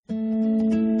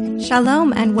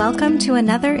Shalom and welcome to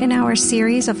another in our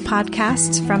series of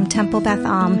podcasts from Temple Beth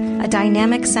Am, a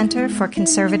dynamic center for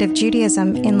conservative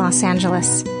Judaism in Los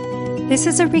Angeles. This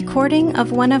is a recording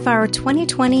of one of our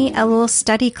 2020 Elul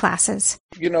study classes.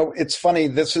 You know, it's funny.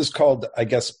 This is called, I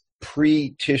guess,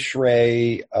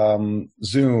 pre-Tishrei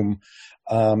Zoom,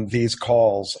 these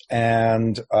calls.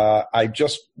 And I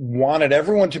just wanted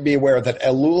everyone to be aware that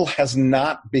Elul has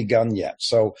not begun yet.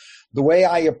 So the way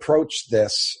I approach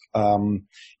this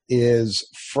is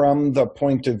from the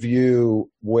point of view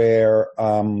where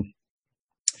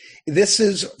this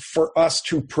is for us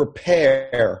to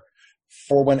prepare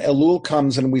for when Elul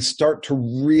comes and we start to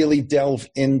really delve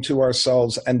into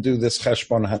ourselves and do this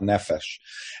Cheshbon HaNefesh.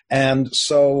 And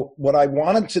so what I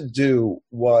wanted to do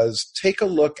was take a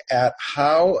look at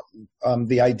how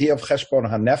the idea of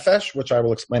Cheshbon HaNefesh, which I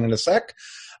will explain in a sec,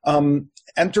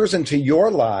 enters into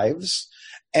your lives.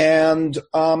 And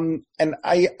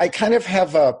I kind of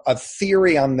have a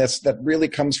theory on this that really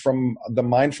comes from the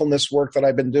mindfulness work that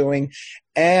I've been doing,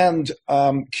 and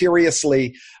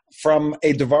curiously from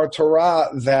a Devar Torah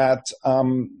that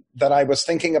I was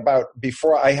thinking about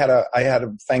before. I had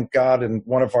a thank God, and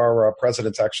one of our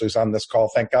presidents actually is on this call.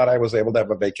 Thank God I was able to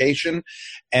have a vacation,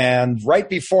 and right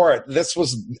before it, this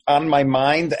was on my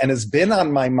mind and has been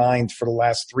on my mind for the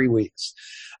last 3 weeks.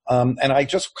 And I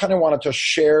just kind of wanted to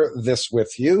share this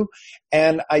with you.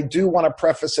 And I do want to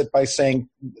preface it by saying,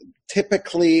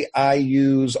 typically I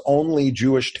use only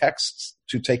Jewish texts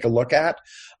to take a look at,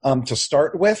 to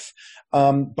start with.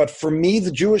 But for me,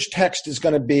 the Jewish text is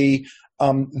going to be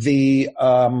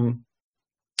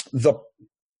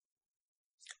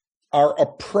our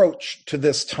approach to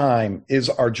this time is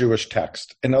our Jewish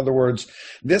text. In other words,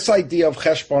 this idea of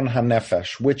Cheshbon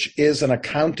HaNefesh, which is an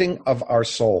accounting of our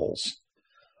souls.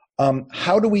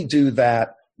 How do we do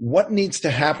that? What needs to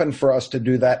happen for us to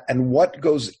do that? And what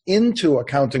goes into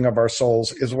accounting of our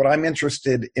souls is what I'm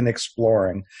interested in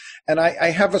exploring. And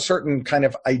I have a certain kind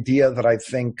of idea that I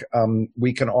think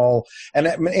we can all, and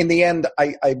in the end,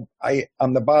 I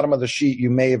on the bottom of the sheet, you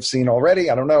may have seen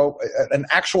already, I don't know, an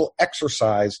actual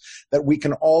exercise that we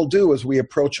can all do as we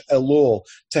approach Elul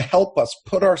to help us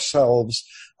put ourselves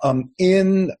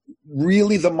in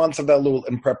really the month of Elul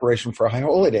in preparation for high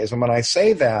holy days. And when I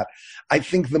say that, I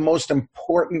think the most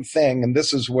important thing, and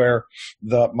this is where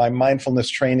my mindfulness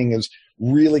training is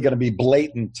really going to be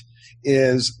blatant,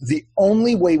 is the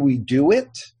only way we do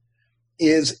it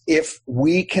is if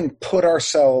we can put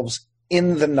ourselves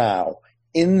in the now,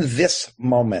 in this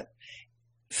moment,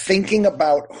 thinking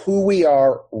about who we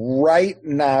are right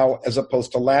now as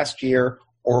opposed to last year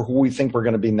or who we think we're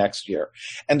going to be next year.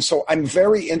 And so I'm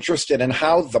very interested in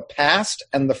how the past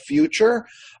and the future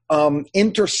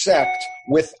intersect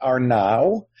with our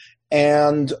now,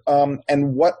 and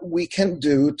what we can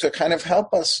do to kind of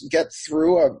help us get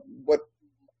through what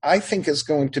I think is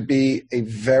going to be a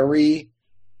very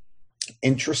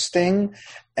interesting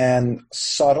and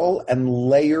subtle and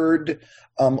layered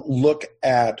look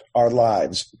at our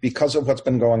lives because of what's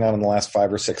been going on in the last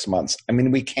 5 or 6 months. I mean,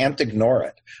 we can't ignore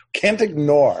it. Can't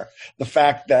ignore the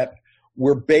fact that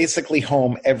we're basically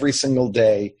home every single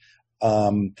day.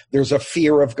 There's a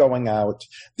fear of going out.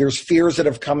 There's fears that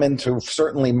have come into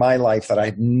certainly my life that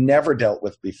I've never dealt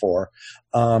with before.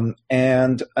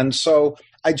 And so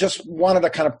I just wanted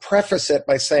to kind of preface it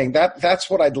by saying that's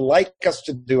what I'd like us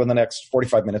to do in the next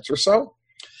 45 minutes or so.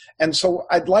 And so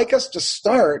I'd like us to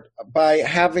start by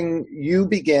having you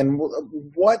begin.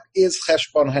 What is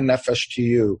Cheshbon HaNefesh to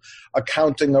you?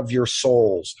 Accounting of your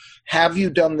souls. Have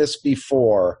you done this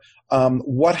before?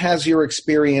 What has your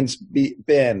experience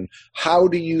been? How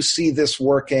do you see this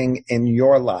working in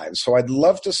your lives? So I'd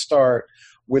love to start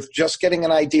with just getting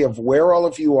an idea of where all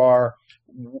of you are.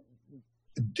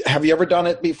 Have you ever done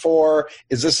it before?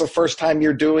 Is this the first time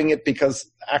you're doing it?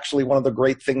 Because actually one of the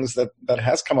great things that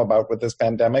has come about with this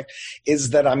pandemic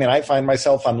is that, I mean, I find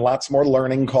myself on lots more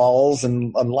learning calls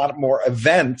and a lot more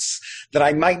events that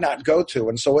I might not go to.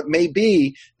 And so it may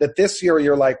be that this year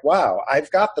you're like, wow, I've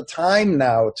got the time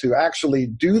now to actually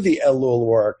do the Elul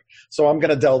work. So I'm going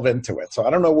to delve into it. So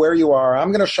I don't know where you are.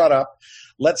 I'm going to shut up.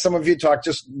 Let some of you talk.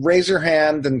 Just raise your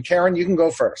hand. And Karen, you can go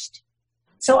first.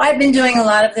 So I've been doing a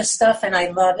lot of this stuff, and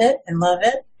I love it and love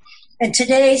it. And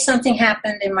today something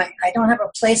happened I don't have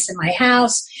a place in my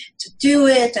house to do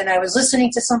it, and I was listening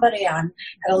to somebody at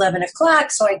 11 o'clock,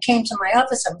 so I came to my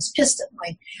office. I was pissed at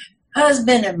my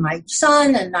husband and my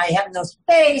son, and I have no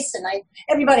space, and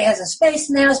everybody has a space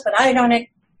in the house, but I don't.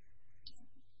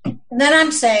 And then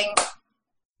I'm saying,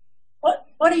 what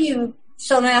are you,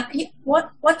 so now,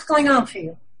 what's going on for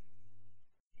you?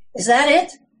 Is that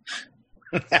it?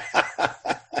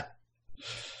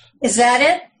 Is that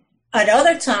it? At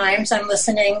other times, I'm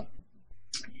listening,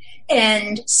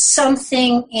 and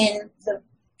something in the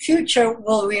future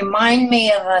will remind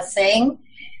me of a thing,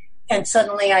 and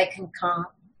suddenly I can calm.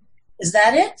 Is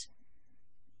that it?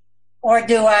 Or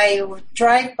do I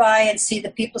drive by and see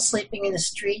the people sleeping in the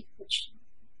street, which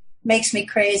makes me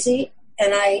crazy,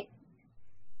 and I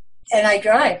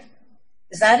drive?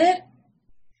 Is that it?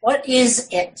 What is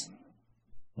it?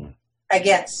 I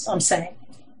guess I'm saying.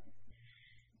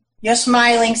 You're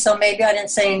smiling, so maybe I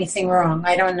didn't say anything wrong.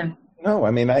 I don't know. No,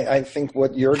 I mean, I think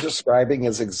what you're describing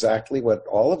is exactly what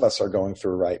all of us are going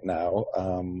through right now.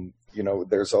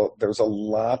 There's a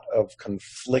lot of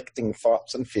conflicting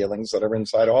thoughts and feelings that are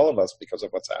inside all of us because of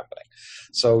what's happening.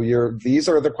 So these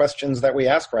are the questions that we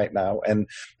ask right now. And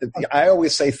I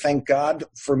always say, thank God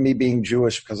for me being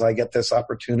Jewish, because I get this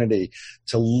opportunity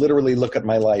to literally look at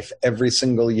my life every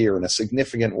single year in a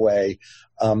significant way,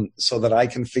 so that I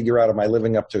can figure out, am I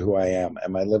living up to who I am?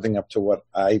 Am I living up to what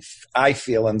I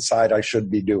feel inside I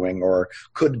should be doing or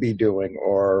could be doing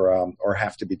or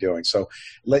have to be doing? So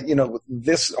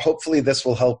hopefully this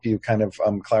will help you kind of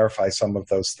clarify some of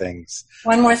those things. Just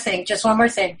one more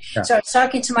thing. Yeah. So I was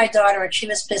talking to my daughter, and she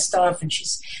was pissed off, and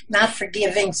she's not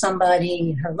forgiving somebody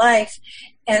in her life.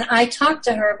 And I talked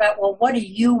to her about, well, what do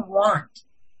you want?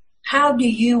 How do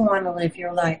you want to live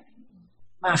your life?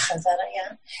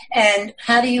 And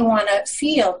how do you want to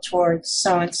feel towards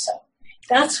so-and-so?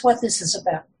 That's what this is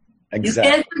about. Exactly.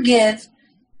 You can forgive,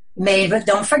 maybe, but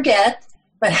don't forget.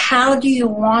 But how do you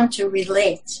want to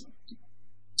relate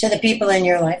to the people in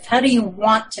your life? How do you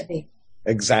want to be?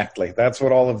 Exactly. That's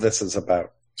what all of this is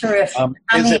about. Terrific.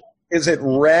 Is it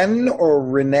Ren or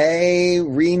Renee?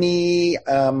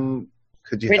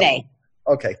 Could you Renee.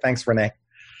 Okay, thanks, Renee.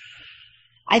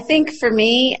 I think for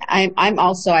me, I've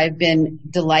been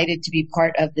delighted to be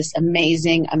part of this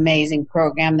amazing, amazing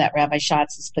program that Rabbi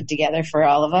Schatz has put together for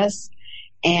all of us.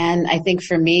 And I think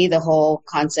for me, the whole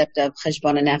concept of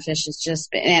cheshbon nefesh has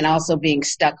just been, and also being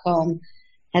stuck home,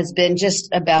 has been just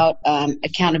about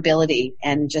accountability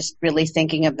and just really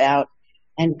thinking about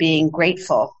and being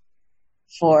grateful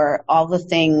for all the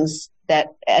things that,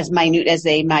 as minute as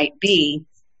they might be,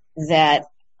 that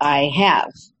I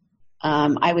have.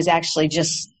 I was actually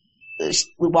just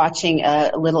watching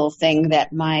a little thing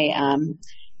that my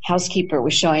housekeeper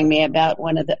was showing me about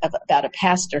about a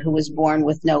pastor who was born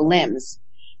with no limbs,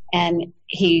 and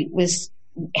he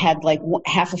had like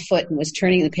half a foot and was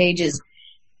turning the pages.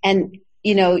 And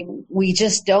we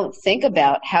just don't think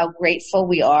about how grateful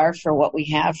we are for what we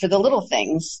have, for the little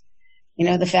things.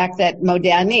 The fact that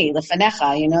modani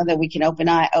lefanecha, that we can open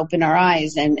our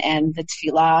eyes, and the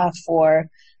tefillah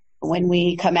for when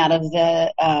we come out of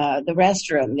the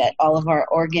restroom, that all of our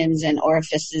organs and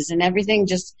orifices and everything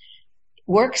just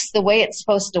works the way it's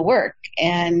supposed to work.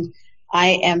 And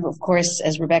I am, of course,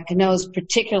 as Rebecca knows,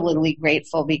 particularly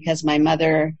grateful because my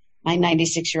mother, my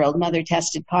 96-year-old mother,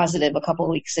 tested positive a couple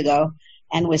of weeks ago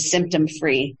and was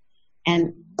symptom-free.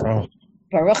 And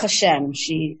Baruch Hashem,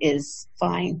 she is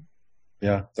fine.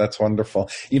 Yeah, that's wonderful.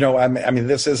 I mean,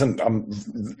 this isn't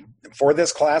for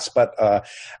this class, but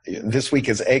this week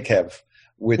is Akev,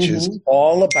 which is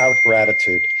all about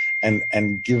gratitude and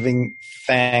giving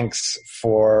thanks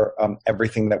for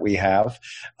everything that we have.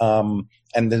 And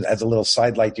then, as a little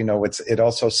sidelight, it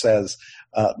also says,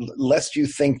 lest you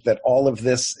think that all of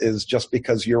this is just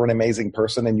because you're an amazing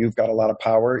person and you've got a lot of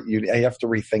power. You have to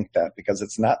rethink that, because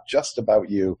it's not just about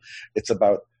you; it's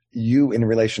about you in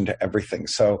relation to everything.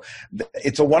 So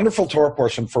it's a wonderful Torah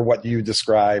portion for what you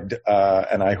described,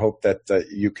 and I hope that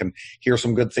you can hear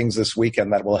some good things this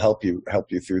weekend that will help you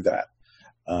through that.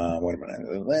 Wait a minute.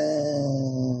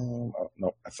 Oh,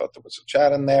 no, I thought there was a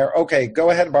chat in there. Okay, go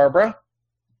ahead, Barbara.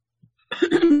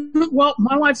 Well,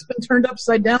 my life's been turned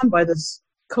upside down by this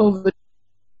COVID.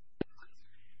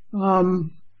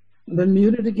 Been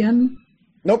muted again?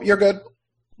 Nope, you're good.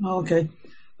 Okay.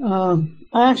 I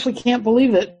actually can't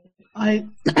believe it.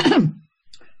 I'm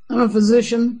a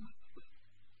physician.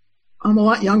 I'm a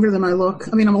lot younger than I look.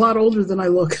 I mean, I'm a lot older than I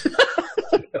look.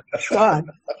 God.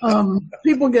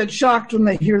 People get shocked when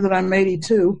they hear that I'm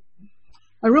 82.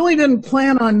 I really didn't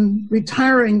plan on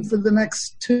retiring for the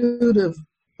next 2 to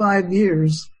 5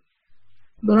 years.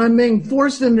 But I'm being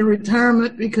forced into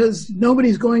retirement because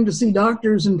nobody's going to see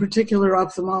doctors, in particular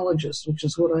ophthalmologists, which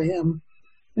is what I am.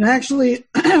 And actually,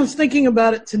 I was thinking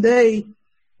about it today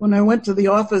when I went to the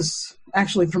office,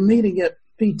 actually for me to get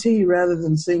PT rather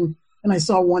than seeing, and I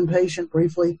saw one patient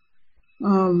briefly.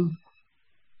 The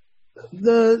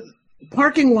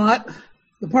parking lot,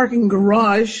 the parking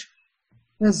garage,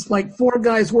 has like 4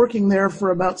 guys working there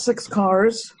for about 6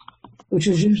 cars, which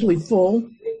is usually full.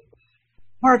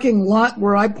 parking lot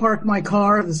where I park my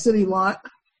car, the city lot,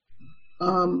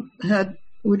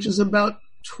 which is about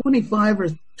 25 or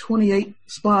 28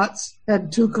 spots,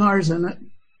 had 2 cars in it.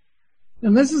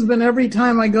 And this has been every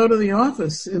time I go to the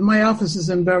office. And my office is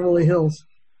in Beverly Hills.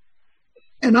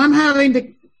 And I'm having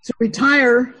to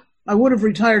retire. I would have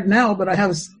retired now, but I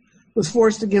was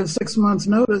forced to give 6 months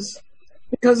notice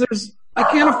because I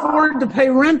can't afford to pay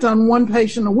rent on 1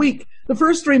 patient a week. The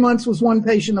first 3 months was 1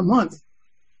 patient a month.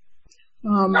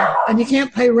 And you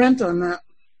can't pay rent on that.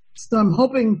 So I'm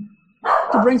hoping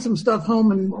to bring some stuff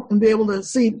home and be able to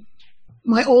see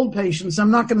my old patients.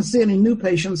 I'm not going to see any new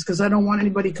patients because I don't want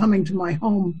anybody coming to my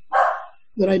home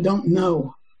that I don't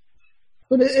know.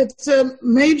 But it's a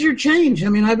major change. I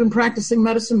mean, I've been practicing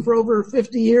medicine for over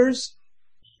 50 years,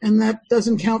 and that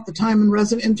doesn't count the time in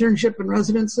internship and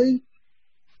residency.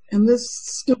 And this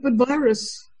stupid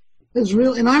virus is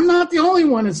real. And I'm not the only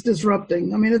one it's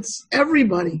disrupting. I mean, it's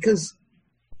everybody because,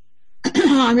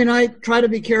 I mean, I try to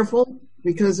be careful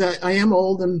because I am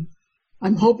old, and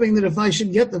I'm hoping that if I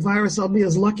should get the virus, I'll be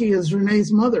as lucky as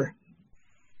Renee's mother,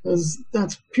 because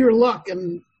that's pure luck.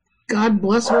 And God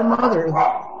bless her mother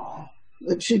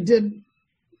that she did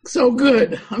so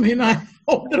good. I mean, I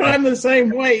hope that I'm the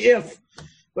same way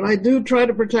but I do try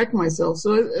to protect myself.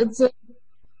 So it's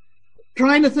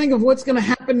trying to think of what's going to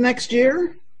happen next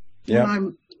year. Yeah.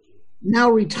 I'm now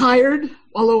retired,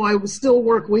 although I would still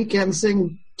work weekends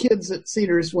seeing kids at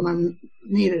Cedars when I'm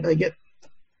needed. I get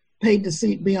paid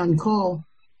to be on call.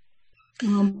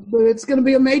 But it's going to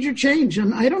be a major change.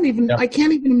 And I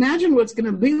can't even imagine what it's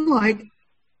going to be like.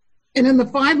 And in the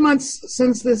 5 months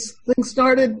since this thing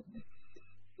started,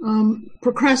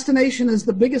 procrastination is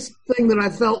the biggest thing that I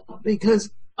felt because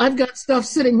I've got stuff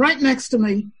sitting right next to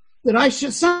me that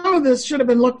some of this should have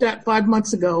been looked at 5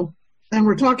 months ago. And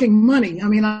we're talking money. I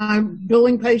mean, I'm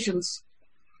billing patients.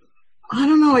 I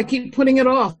don't know. I keep putting it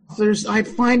off. I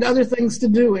find other things to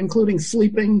do, including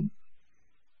sleeping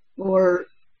or,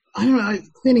 I don't know,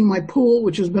 cleaning my pool,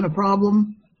 which has been a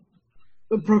problem.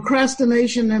 But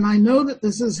procrastination, and I know that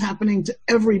this is happening to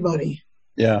everybody.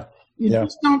 Yeah. You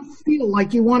just don't feel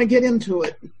like you want to get into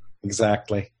it.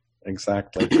 Exactly.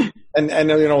 And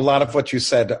a lot of what you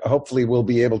said, hopefully we'll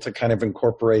be able to kind of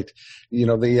incorporate,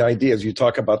 the ideas. You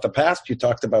talk about the past, you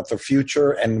talked about the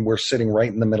future, and we're sitting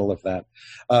right in the middle of that.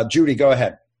 Judy, go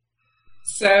ahead.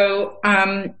 So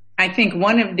I think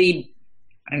one of the,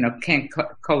 can't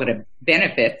call it a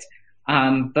benefit,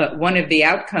 but one of the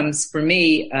outcomes for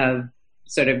me of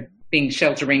sort of being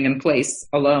sheltering in place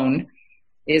alone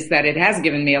is that it has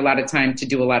given me a lot of time to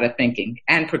do a lot of thinking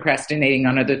and procrastinating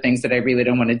on other things that I really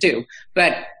don't want to do,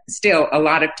 but still a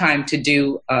lot of time to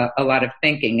do a lot of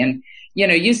thinking. And,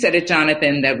 you said it,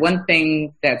 Jonathan, that one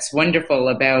thing that's wonderful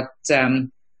about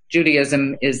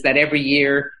Judaism is that every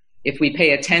year, if we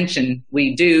pay attention,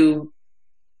 we do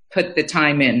put the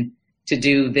time in to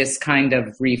do this kind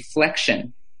of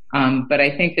reflection. But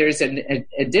I think there's an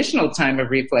additional time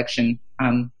of reflection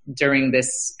during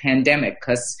this pandemic,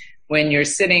 because when you're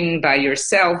sitting by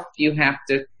yourself, you have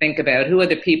to think about who are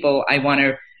the people I want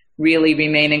to really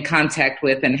remain in contact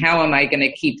with, and how am I going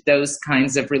to keep those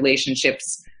kinds of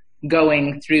relationships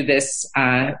going through this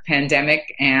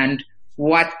pandemic, and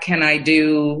what can I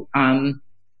do,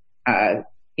 to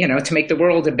make the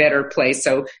world a better place.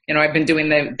 So, I've been doing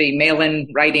the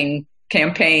mail-in writing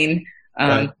campaign,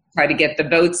 try to get the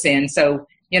votes in. So,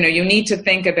 you need to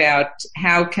think about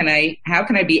how can I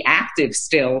be active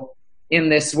still in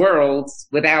this world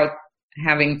without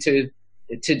having to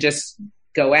just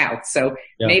go out. So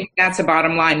maybe that's a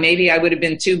bottom line. Maybe I would have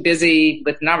been too busy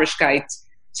with Narishkeit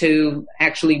to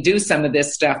actually do some of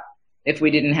this stuff if we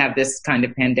didn't have this kind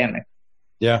of pandemic.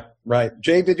 Yeah, right.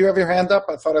 Jay, did you have your hand up?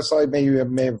 I thought I saw you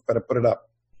may have put it up.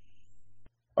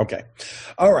 Okay.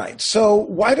 All right. So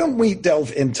why don't we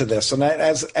delve into this? And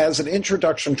as an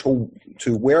introduction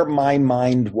to where my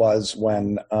mind was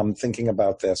when thinking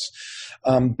about this,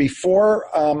 before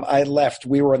I left,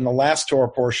 we were in the last Torah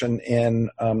portion in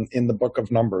the book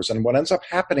of Numbers. And what ends up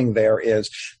happening there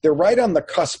is they're right on the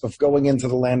cusp of going into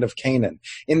the land of Canaan.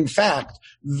 In fact,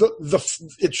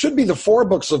 it should be the 4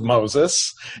 books of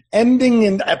Moses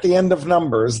ending at the end of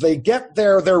Numbers. They get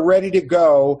there, they're ready to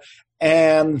go.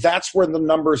 And that's where the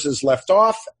Numbers is left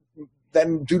off.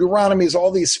 Then Deuteronomy is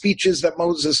all these speeches that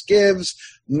Moses gives.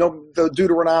 No, the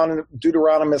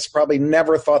Deuteronomists probably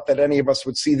never thought that any of us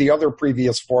would see the other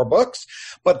previous 4 books,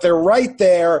 but they're right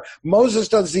there. Moses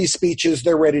does these speeches.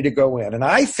 They're ready to go in. And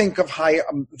I think of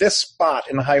this spot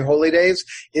in High Holy Days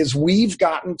is we've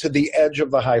gotten to the edge of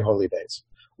the High Holy Days.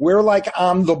 We're like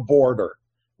on the border.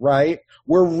 right?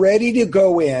 We're ready to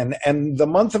go in, and the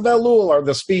month of Elul are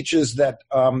the speeches that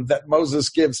Moses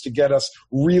gives to get us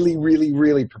really, really,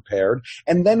 really prepared.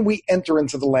 And then we enter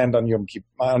into the land on Yom Kippur,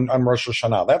 on Rosh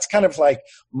Hashanah. That's kind of like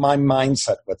my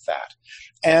mindset with that.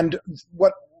 And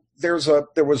there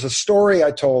was a story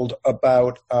I told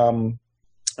about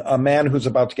a man who's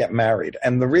about to get married.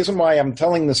 And the reason why I'm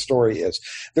telling this story is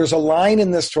there's a line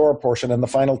in this Torah portion, in the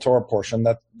final Torah portion,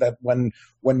 that when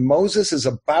Moses is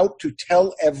about to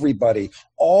tell everybody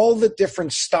all the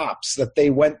different stops that they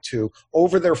went to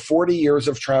over their 40 years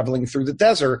of traveling through the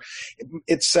desert,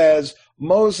 it says,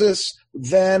 Moses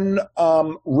then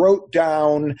wrote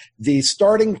down the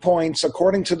starting points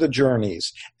according to the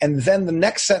journeys. And then the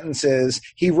next sentence is,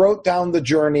 he wrote down the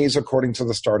journeys according to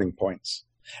the starting points.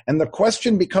 And the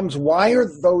question becomes, why are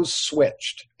those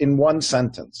switched in one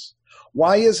sentence?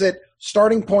 Why is it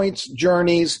starting points,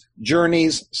 journeys,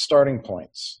 starting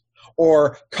points?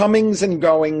 Or comings and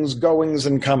goings, goings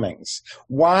and comings?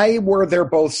 Why were there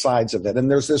both sides of it?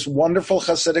 And there's this wonderful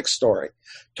Hasidic story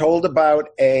told about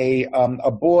a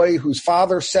boy whose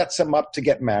father sets him up to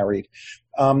get married.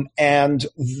 And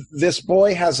this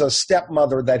boy has a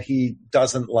stepmother that he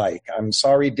doesn't like. I'm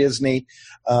sorry, Disney,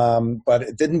 but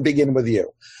it didn't begin with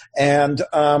you. And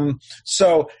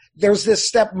so there's this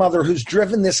stepmother who's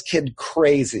driven this kid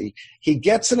crazy. He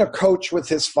gets in a coach with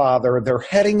his father. They're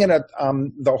heading in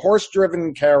the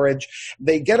horse-driven carriage.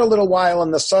 They get a little while,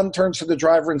 and the son turns to the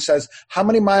driver and says, "How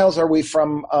many miles are we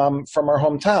from our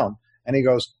hometown?" And he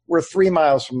goes, "We're 3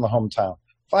 miles from the hometown."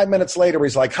 5 minutes later,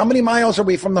 he's like, "How many miles are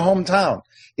we from the hometown?"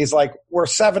 He's like, "We're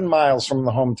 7 miles from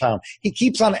the hometown." He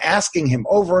keeps on asking him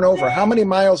over and over, "How many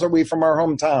miles are we from our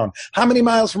hometown? How many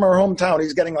miles from our hometown?"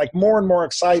 He's getting like more and more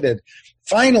excited.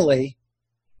 Finally,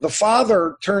 the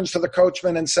father turns to the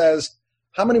coachman and says,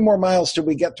 "How many more miles till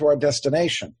we get to our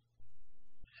destination?"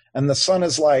 And the son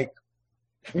is like,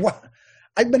 "What?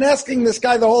 I've been asking this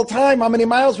guy the whole time how many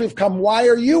miles we've come. Why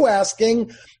are you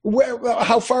asking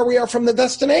how far we are from the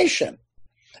destination?"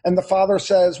 And the father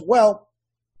says, "Well,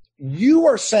 you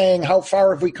are saying how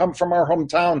far have we come from our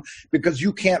hometown because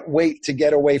you can't wait to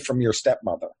get away from your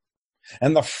stepmother.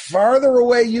 And the farther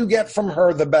away you get from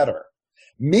her, the better.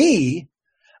 Me,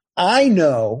 I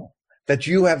know that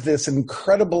you have this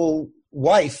incredible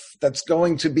wife that's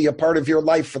going to be a part of your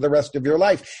life for the rest of your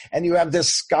life. And you have this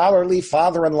scholarly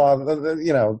father-in-law.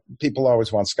 You know, people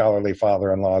always want scholarly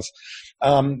father-in-laws.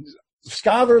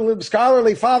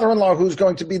 Scholarly father-in-law who's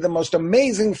going to be the most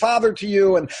amazing father to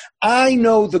you, and I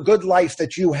know the good life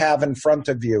that you have in front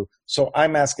of you, so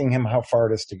I'm asking him how far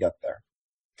it is to get there."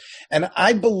 And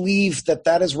I believe that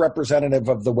that is representative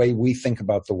of the way we think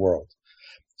about the world.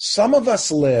 Some of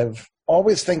us live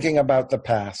always thinking about the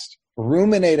past,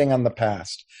 ruminating on the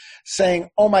past, saying,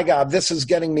 "Oh my God, this is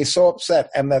getting me so upset,"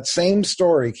 and that same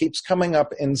story keeps coming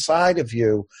up inside of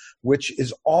you, which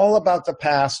is all about the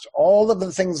past, all of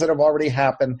the things that have already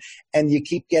happened, and you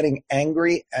keep getting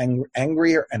angrier and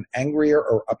angrier,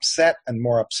 or upset and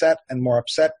more upset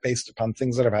based upon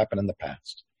things that have happened in the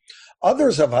past.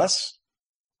 Others of us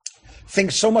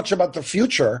think so much about the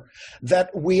future that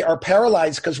we are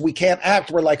paralyzed because we can't act.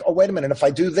 We're like, "Oh, wait a minute, if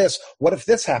I do this, what if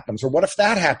this happens? Or what if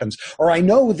that happens? Or I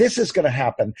know this is going to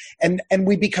happen." And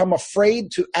we become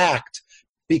afraid to act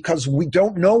because we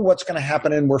don't know what's going to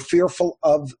happen, and we're fearful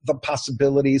of the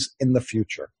possibilities in the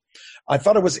future. I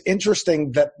thought it was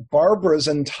interesting that Barbara's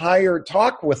entire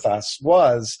talk with us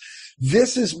was,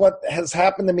 this is what has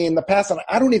happened to me in the past, and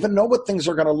I don't even know what things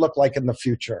are going to look like in the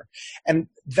future. And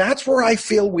that's where I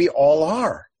feel we all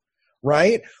are,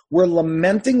 right? We're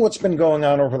lamenting what's been going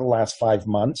on over the last 5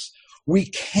 months. We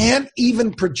can't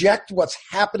even project what's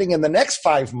happening in the next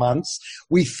 5 months.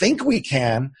 We think we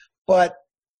can, but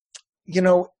you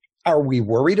know, are we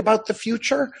worried about the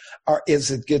future? Does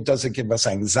it give us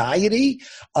anxiety?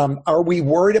 Are we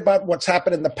worried about what's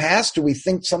happened in the past? Do we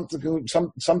think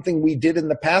something we did in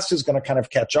the past is going to kind of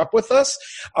catch up with us?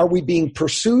 Are we being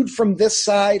pursued from this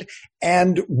side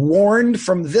and warned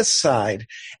from this side?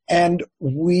 And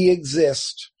we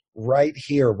exist right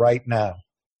here, right now.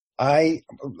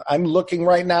 I'm looking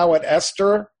right now at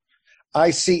Esther. I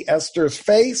see Esther's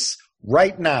face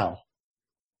right now.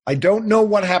 I don't know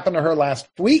what happened to her last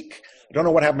week. I don't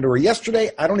know what happened to her yesterday.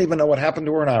 I don't even know what happened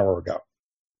to her an hour ago.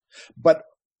 But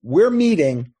we're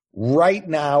meeting right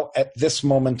now at this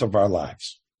moment of our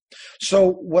lives. So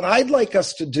what I'd like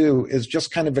us to do is just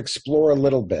kind of explore a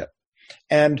little bit.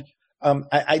 And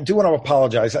I do want to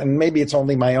apologize, and maybe it's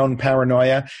only my own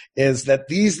paranoia, is that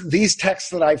these texts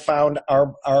that I found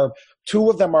are two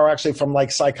of them are actually from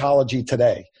like Psychology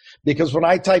Today. because when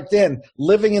I typed in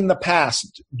living in the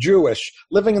past, Jewish,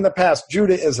 living in the past,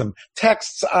 Judaism,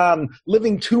 texts on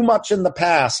living too much in the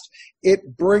past,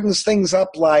 it brings things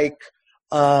up like,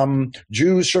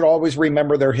 Jews should always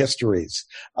remember their histories.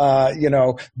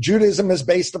 Judaism is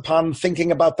based upon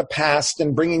thinking about the past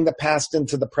and bringing the past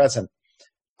into the present.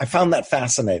 I found that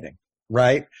fascinating,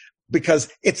 right? Because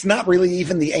it's not really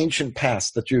even the ancient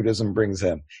past that Judaism brings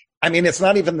in. I mean, it's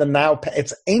not even the now,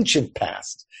 it's ancient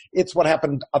past. It's what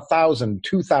happened 1,000,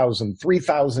 2,000,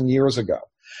 3,000 years ago.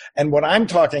 And what I'm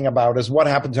talking about is what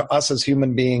happened to us as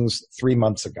human beings 3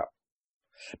 months ago.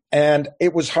 And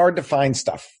it was hard to find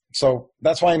stuff. So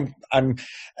that's why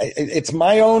it's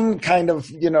my own kind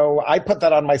of, I put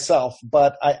that on myself,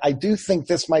 but I do think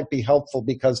this might be helpful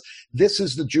because this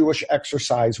is the Jewish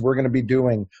exercise we're going to be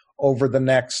doing over the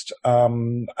next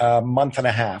month and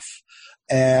a half.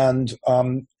 And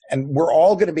we're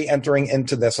all going to be entering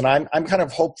into this. And I'm kind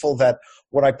of hopeful that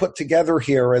what I put together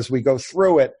here as we go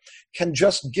through it can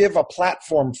just give a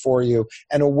platform for you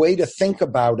and a way to think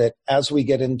about it as we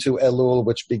get into Elul,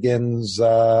 which begins,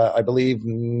 I believe,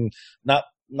 I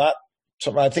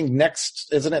think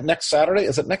isn't it next Saturday?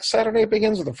 Is it next Saturday it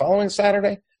begins or the following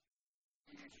Saturday?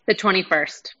 The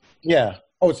 21st. Yeah.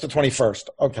 Oh, it's the 21st.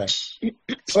 Okay.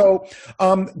 So,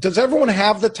 does everyone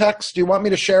have the text? Do you want me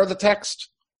to share the text?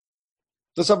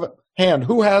 Does have a hand?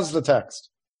 Who has the text?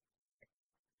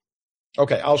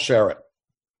 Okay, I'll share it.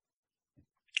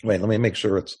 Wait, let me make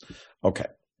sure it's okay.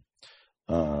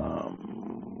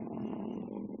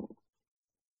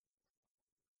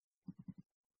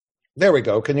 There we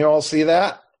go. Can you all see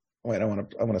that? Wait, I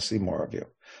want to see more of you.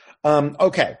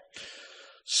 Okay.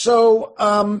 So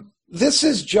this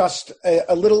is just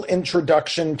a little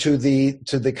introduction to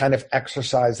the kind of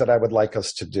exercise that I would like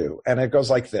us to do, and it goes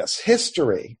like this: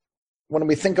 history. When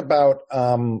we think about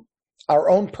our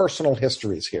own personal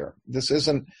histories here, this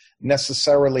isn't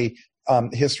necessarily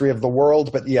history of the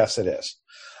world, but yes, it is.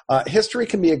 History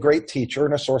can be a great teacher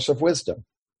and a source of wisdom.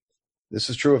 This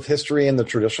is true of history in the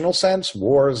traditional sense,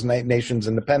 wars, nations'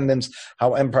 independence,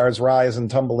 how empires rise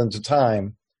and tumble into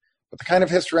time. But the kind of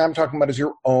history I'm talking about is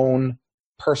your own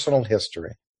personal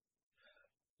history.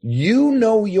 You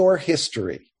know your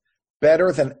history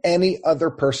better than any other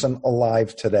person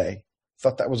alive today.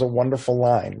 Thought that was a wonderful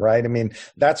line, right? I mean,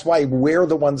 that's why we're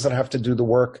the ones that have to do the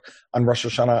work on Rosh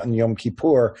Hashanah and Yom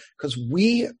Kippur, because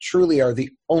we truly are the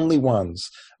only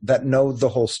ones that know the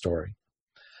whole story.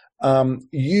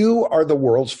 You are the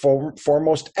world's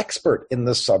foremost expert in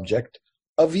the subject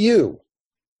of you.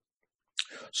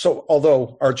 So,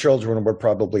 although our children would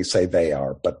probably say they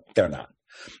are, but they're not.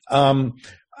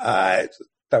 That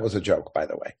was a joke, by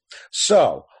the way.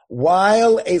 So,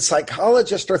 while a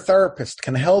psychologist or therapist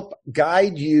can help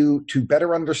guide you to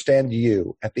better understand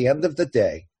you, at the end of the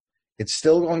day, it's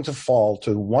still going to fall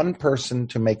to one person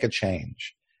to make a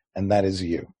change, and that is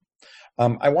you.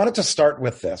 I wanted to start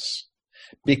with this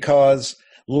because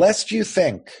lest you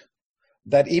think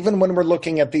that even when we're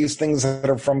looking at these things that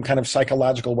are from kind of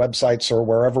psychological websites or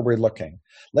wherever we're looking,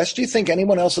 lest you think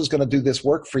anyone else is going to do this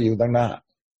work for you, they're not.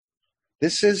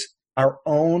 This is our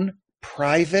own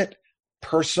private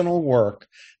personal work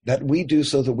that we do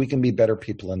so that we can be better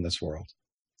people in this world.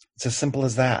 It's as simple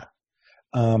as that.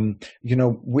 And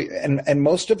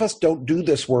most of us don't do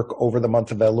this work over the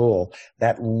month of Elul.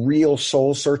 That real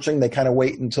soul searching, they kind of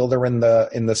wait until they're in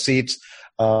the seats.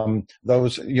 There aren't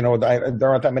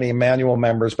that many Emmanuel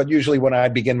members, but usually when I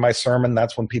begin my sermon,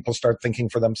 that's when people start thinking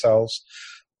for themselves.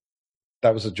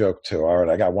 That was a joke too. All right,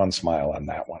 I got one smile on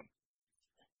that one.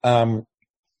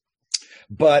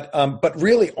 But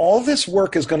really, all this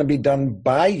work is going to be done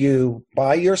by you,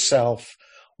 by yourself,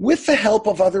 with the help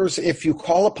of others if you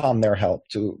call upon their help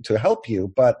to help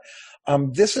you. But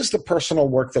this is the personal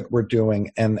work that we're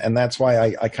doing, and that's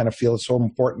why I kind of feel it's so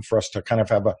important for us to kind of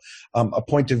have a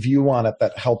point of view on it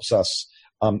that helps us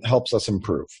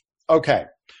improve. Okay,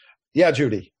 yeah,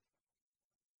 Judy.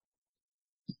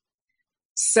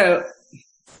 So,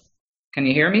 can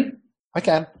you hear me? I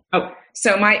can. Oh,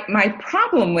 so my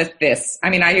problem with this, I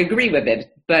mean, I agree with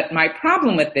it, but my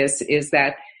problem with this is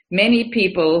that many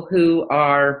people who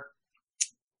are,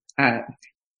 I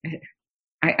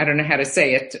don't know how to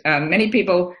say it, many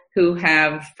people who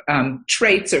have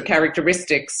traits or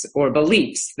characteristics or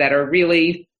beliefs that are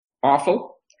really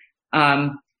awful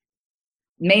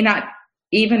may not,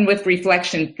 even with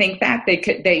reflection, think that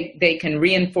they can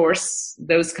reinforce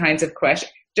those kinds of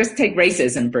questions. Just take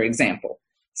racism, for example.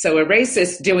 So a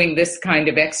racist doing this kind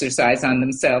of exercise on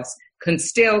themselves can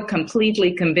still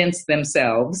completely convince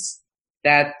themselves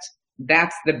that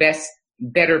that's the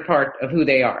better part of who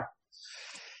they are.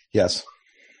 Yes.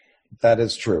 That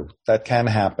is true. That can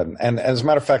happen. And as a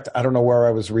matter of fact, I don't know where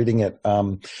I was reading it.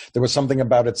 There was something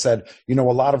about it said, a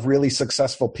lot of really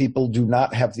successful people do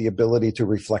not have the ability to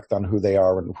reflect on who they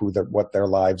are and what their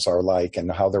lives are like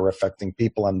and how they're affecting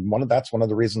people. And that's one of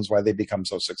the reasons why they become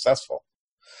so successful.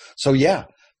 So yeah,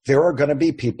 there are going to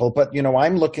be people, but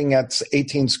I'm looking at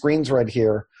 18 screens right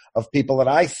here of people that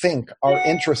I think are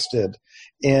interested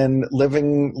in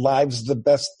living lives the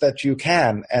best that you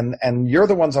can. And you're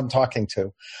the ones I'm talking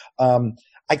to.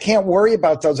 I can't worry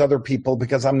about those other people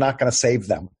because I'm not going to save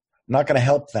them. I'm not going to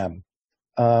help them.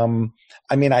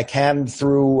 I can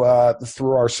through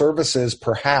our services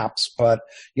perhaps, but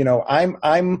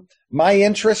I'm my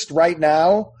interest right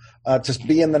now, to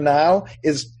be in the now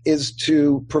is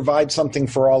to provide something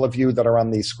for all of you that are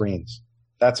on these screens.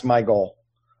 That's my goal.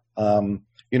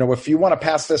 If you want to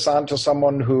pass this on to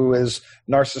someone who is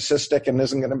narcissistic and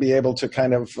isn't going to be able to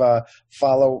kind of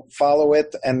follow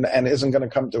it and isn't going to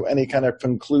come to any kind of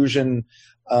conclusion,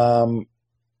 I'm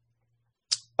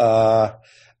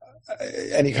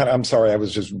sorry, I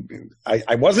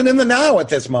wasn't in the now at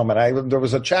this moment. There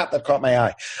was a chat that caught my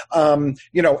eye.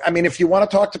 If you want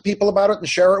to talk to people about it and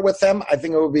share it with them, I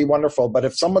think it would be wonderful. But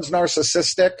if someone's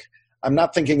narcissistic, I'm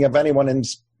not thinking of anyone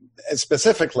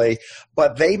specifically,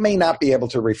 but they may not be able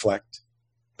to reflect.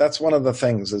 That's one of the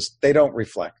things is they don't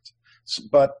reflect.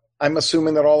 But I'm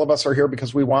assuming that all of us are here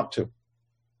because we want to.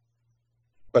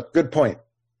 But good point.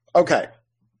 Okay.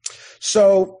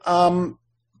 So,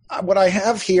 what I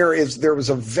have here is there was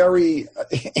a very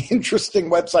interesting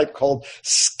website called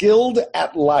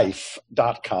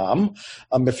skilledatlife.com.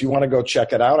 If you want to go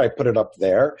check it out, I put it up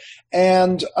there.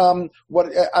 And I'm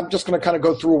just going to kind of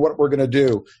go through what we're going to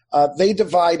do. They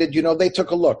divided, they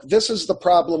took a look. This is the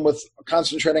problem with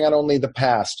concentrating on only the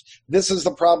past. This is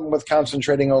the problem with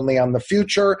concentrating only on the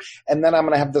future. And then I'm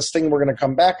going to have this thing we're going to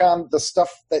come back on. The stuff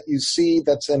that you see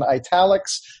that's in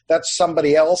italics, that's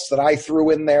somebody else that I threw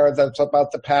in there that's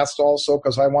about the past also,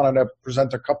 because I wanted to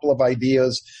present a couple of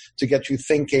ideas to get you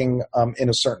thinking in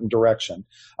a certain direction.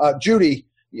 Judy,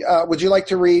 would you like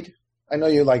to read? I know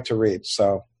you like to read,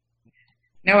 so.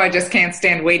 No, I just can't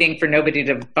stand waiting for nobody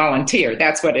to volunteer.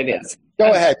 That's what it is.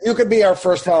 Go ahead. You could be our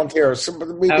first volunteer. So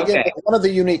we begin with one of the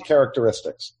unique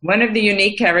characteristics. One of the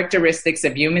unique characteristics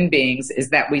of human beings is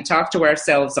that we talk to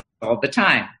ourselves all the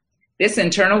time. This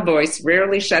internal voice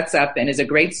rarely shuts up and is a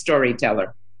great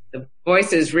storyteller. The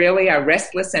voice is really our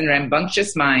restless and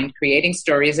rambunctious mind creating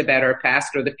stories about our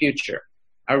past or the future.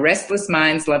 Our restless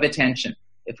minds love attention.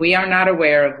 If we are not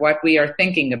aware of what we are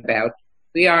thinking about,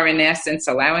 we are in essence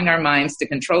allowing our minds to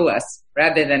control us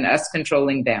rather than us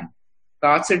controlling them.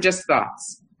 Thoughts are just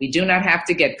thoughts. We do not have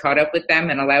to get caught up with them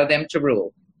and allow them to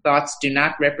rule. Thoughts do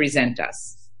not represent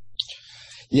us.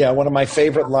 Yeah, one of my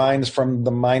favorite lines from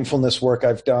the mindfulness work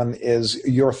I've done is,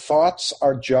 your thoughts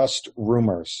are just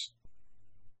rumors.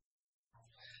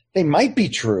 They might be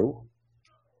true.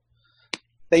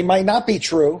 They might not be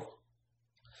true.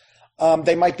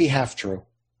 They might be half true.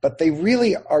 But they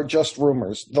really are just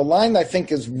rumors. The line I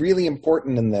think is really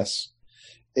important in this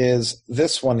is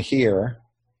this one here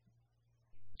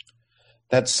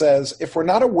that says, if we're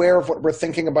not aware of what we're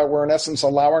thinking about, we're in essence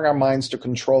allowing our minds to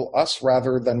control us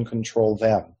rather than control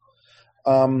them.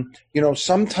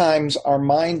 Sometimes our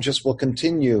mind just will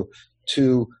continue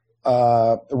to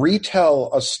retell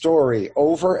a story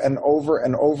over and over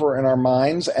and over in our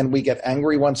minds, and we get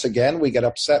angry once again, we get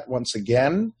upset once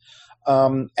again.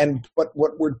 But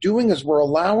what we're doing is we're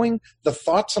allowing the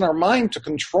thoughts in our mind to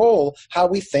control how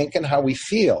we think and how we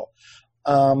feel.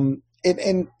 And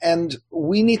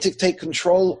we need to take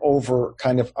control over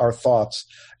kind of our thoughts.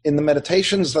 In the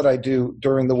meditations that I do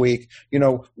during the week,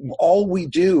 all we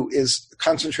do is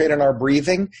concentrate on our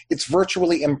breathing. It's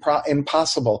virtually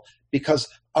impossible because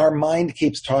our mind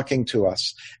keeps talking to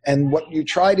us. And what you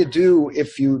try to do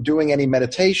if you're doing any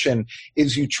meditation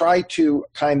is you try to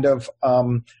kind of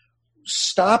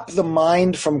stop the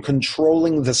mind from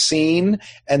controlling the scene,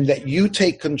 and that you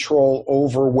take control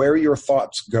over where your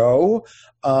thoughts go.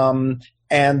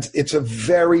 And it's a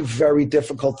very, very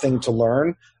difficult thing to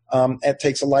learn. It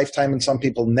takes a lifetime, and some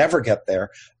people never get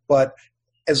there. But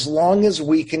as long as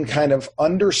we can kind of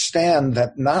understand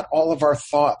that not all of our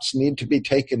thoughts need to be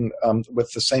taken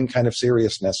with the same kind of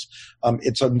seriousness,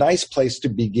 it's a nice place to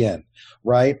begin,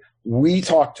 right? We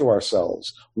talk to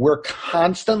ourselves. We're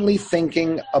constantly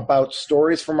thinking about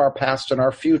stories from our past and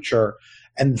our future,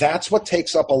 and that's what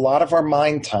takes up a lot of our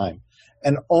mind time.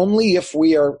 And only if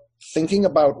we are thinking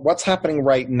about what's happening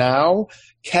right now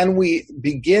can we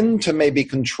begin to maybe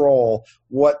control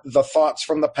what the thoughts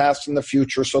from the past and the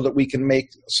future, so that we can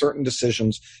make certain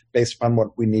decisions based upon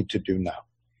what we need to do now.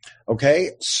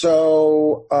 Okay,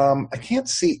 so I can't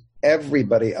see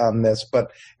everybody on this,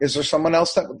 but is there someone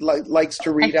else that likes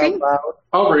to read out loud?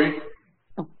 I'll read.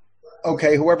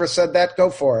 Okay, whoever said that, go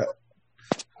for it.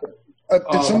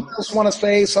 Did someone else want to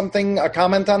say something, a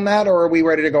comment on that, or are we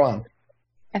ready to go on?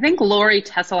 I think Lori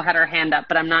Tessel had her hand up,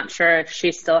 but I'm not sure if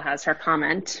she still has her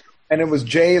comment. And it was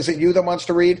Jay. Is it you that wants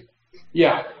to read?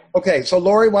 Yeah. Okay, so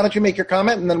Lori, why don't you make your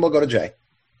comment, and then we'll go to Jay.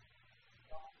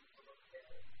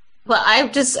 Well,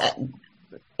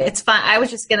 it's fine. I was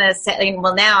just going to say,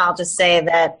 well, now I'll just say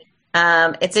that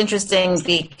it's interesting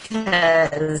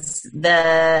because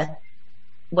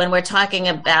when we're talking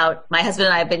about, my husband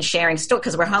and I have been sharing stories,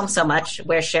 because we're home so much,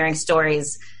 we're sharing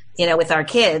stories, with our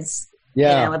kids,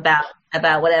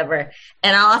 about whatever.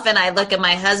 And often I look at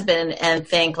my husband and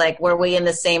think, like, were we in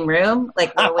the same room?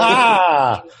 Like, were we in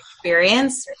the same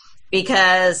experience?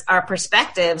 Because our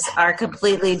perspectives are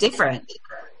completely different.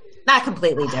 Not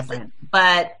completely different,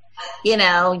 but,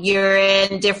 you're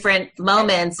in different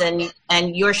moments and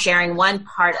you're sharing one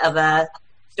part of a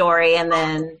story and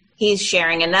then he's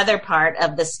sharing another part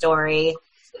of the story.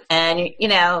 And,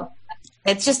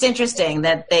 it's just interesting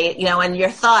that they, and your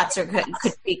thoughts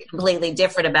could be completely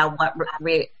different about what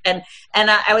and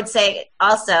I would say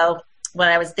also what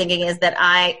I was thinking is that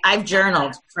I've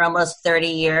journaled for almost 30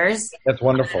 years. That's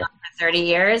wonderful. 30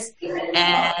 years.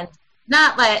 And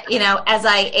not like, as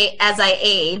I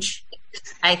age,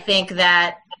 I think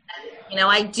that,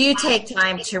 I do take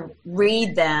time to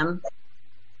read them.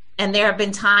 And there have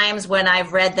been times when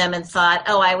I've read them and thought,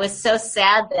 oh, I was so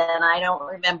sad then. I don't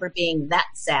remember being that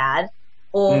sad.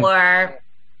 Or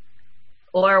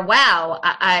wow,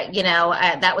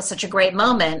 that was such a great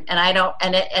moment. And I don't,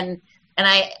 and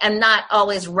I am not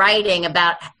always writing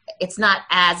about, it's not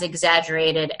as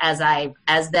exaggerated as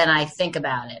then I think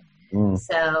about it.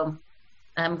 So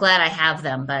I'm glad I have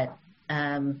them, but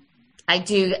I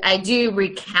do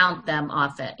recount them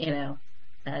often,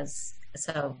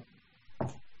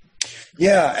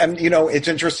 Yeah, and it's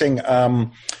interesting.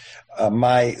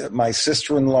 My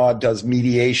sister-in-law does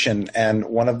mediation, and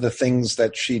one of the things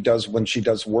that she does when she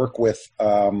does work with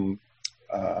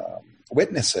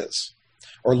witnesses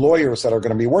or lawyers that are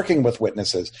going to be working with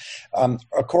witnesses,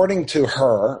 according to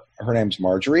her name's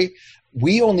Marjorie,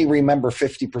 we only remember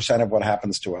 50% of what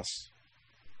happens to us.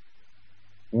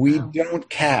 We don't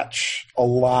catch a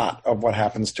lot of what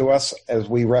happens to us as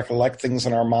we recollect things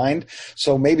in our mind.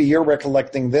 So maybe you're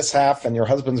recollecting this half and your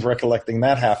husband's recollecting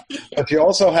that half. But you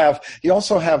also have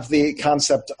the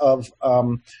concept of,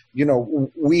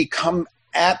 we come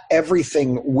at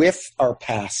everything with our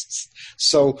pasts.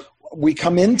 So we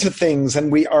come into things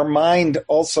and our mind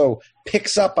also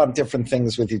picks up on different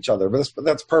things with each other. But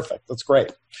that's perfect. That's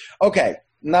great. Okay.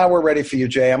 Now we're ready for you,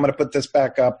 Jay. I'm going to put this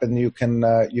back up, and you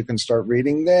can start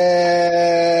reading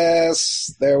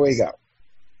this. There we go.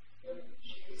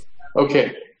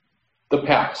 Okay. The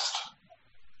past.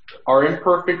 Our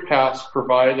imperfect past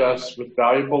provides us with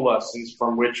valuable lessons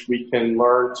from which we can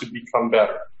learn to become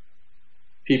better.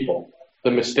 People. The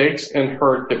mistakes and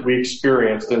hurt that we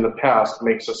experienced in the past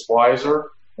makes us wiser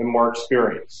and more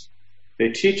experienced. They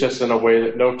teach us in a way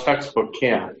that no textbook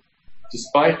can.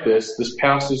 Despite this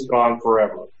past is gone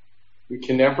forever. We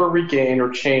can never regain or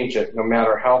change it, no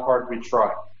matter how hard we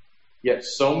try. Yet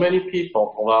so many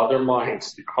people allow their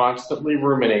minds to constantly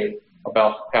ruminate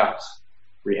about the past,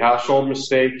 rehash old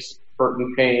mistakes, hurt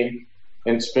and pain,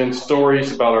 and spin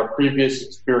stories about our previous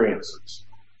experiences.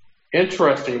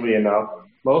 Interestingly enough,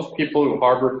 most people who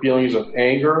harbor feelings of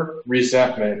anger,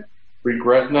 resentment,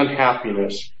 regret, and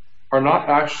unhappiness are not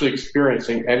actually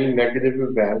experiencing any negative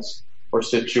events or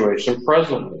situation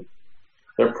presently.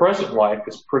 Their present life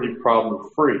is pretty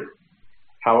problem-free.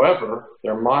 However,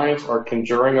 their minds are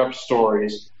conjuring up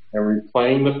stories and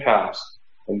replaying the past,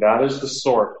 and that is the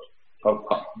sort of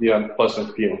the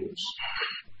unpleasant feelings.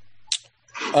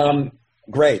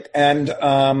 Great.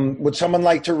 And would someone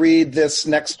like to read this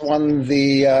next one,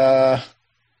 the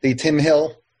Tim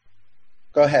Hill?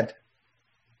 Go ahead.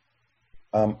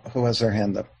 Who has their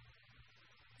hand up?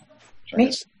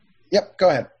 Me? Yep, go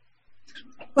ahead.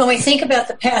 When we think about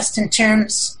the past in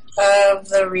terms of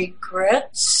the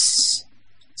regrets,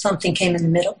 something came in the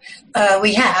middle,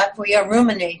 we are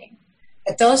ruminating.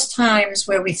 At those times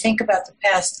where we think about the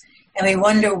past and we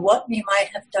wonder what we might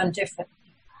have done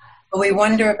differently, or we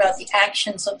wonder about the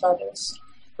actions of others,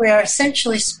 we are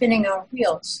essentially spinning our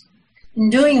wheels. In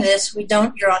doing this, we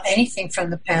don't draw anything from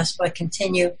the past, but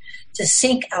continue to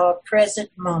sink our present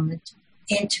moment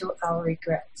into our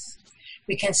regrets.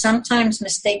 We can sometimes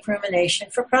mistake rumination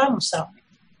for problem solving.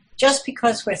 Just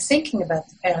because we're thinking about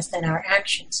the past and our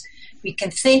actions, we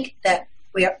can think that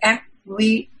we're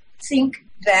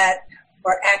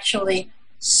actually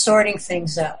sorting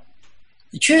things out.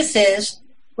 The truth is,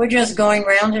 we're just going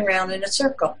round and round in a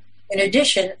circle. In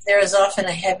addition, there is often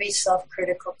a heavy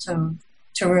self-critical tone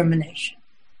to rumination.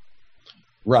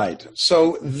 Right.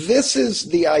 So this is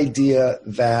the idea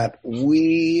that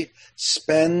we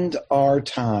spend our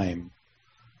time,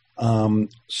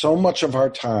 so much of our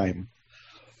time,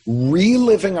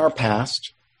 reliving our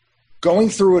past, going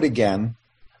through it again,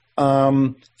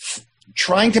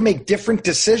 trying to make different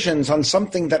decisions on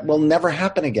something that will never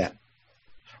happen again.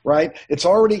 Right? It's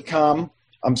already come.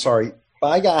 I'm sorry.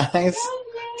 Bye, guys.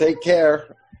 Take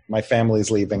care. My family's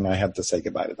leaving. I had to say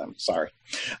goodbye to them. Sorry.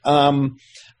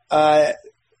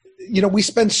 We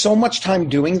spend so much time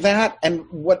doing that, and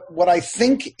what I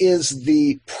think is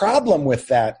the problem with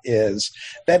that is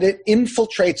that it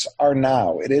infiltrates our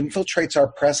now. It infiltrates our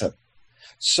present.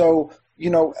 So,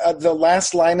 the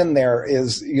last line in there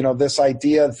is, this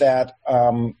idea that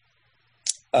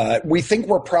we think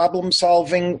we're problem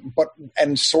solving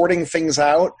and sorting things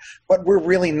out, but we're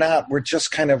really not. We're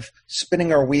just kind of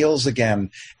spinning our wheels again,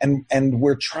 and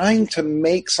we're trying to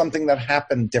make something that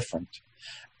happened different,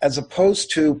 as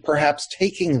opposed to perhaps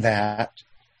taking that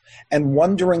and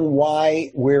wondering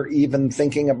why we're even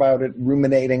thinking about it,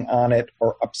 ruminating on it,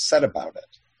 or upset about it.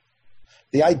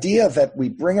 The idea that we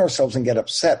bring ourselves and get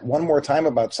upset one more time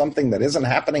about something that isn't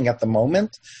happening at the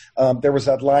moment. There was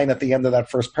that line at the end of that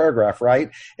first paragraph, right?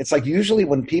 It's like usually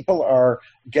when people are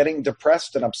getting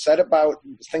depressed and upset about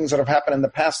things that have happened in the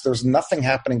past, there's nothing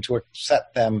happening to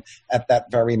upset them at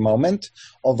that very moment.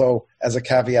 Although, as a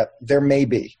caveat, there may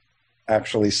be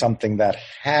actually something that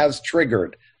has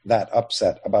triggered that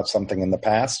upset about something in the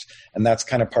past, and that's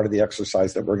kind of part of the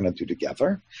exercise that we're going to do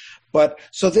together. But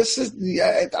so this is,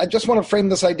 I just want to frame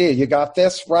this idea. You got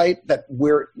this, right? That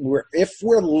if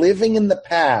we're living in the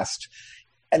past,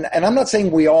 and I'm not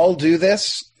saying we all do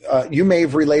this. You may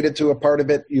have related to a part of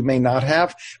it, you may not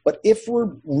have. But if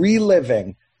we're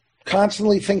reliving,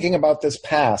 constantly thinking about this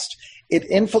past, it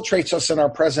infiltrates us in our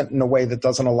present in a way that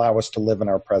doesn't allow us to live in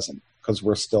our present because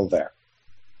we're still there.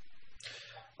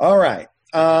 All right.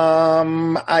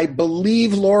 I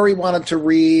believe Lori wanted to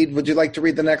read. Would you like to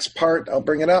read the next part? I'll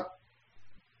bring it up.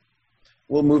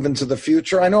 We'll move into the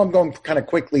future. I know I'm going kind of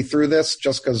quickly through this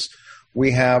just because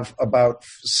we have about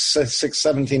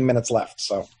 17 minutes left.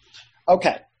 So,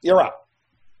 okay, you're up.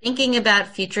 Thinking about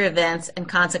future events and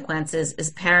consequences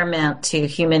is paramount to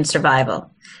human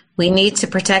survival. We need to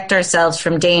protect ourselves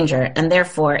from danger and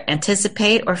therefore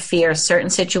anticipate or fear certain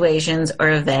situations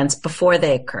or events before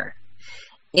they occur.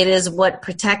 It is what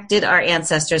protected our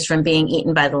ancestors from being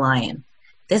eaten by the lion.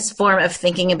 This form of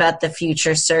thinking about the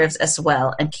future serves us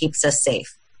well and keeps us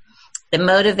safe. It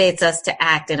motivates us to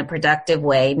act in a productive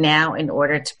way now in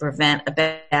order to prevent a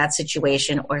bad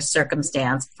situation or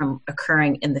circumstance from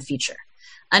occurring in the future.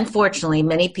 Unfortunately,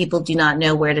 many people do not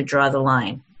know where to draw the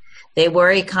line. They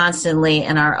worry constantly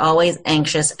and are always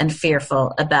anxious and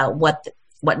fearful about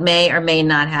what may or may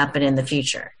not happen in the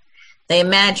future. They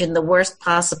imagine the worst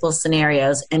possible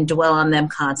scenarios and dwell on them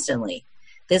constantly.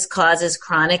 This causes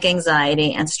chronic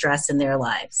anxiety and stress in their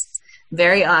lives.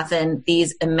 Very often,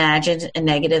 these imagined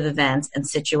negative events and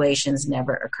situations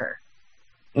never occur.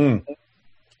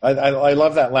 I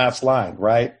love that last line,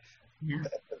 right? Yeah.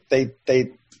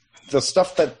 The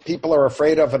stuff that people are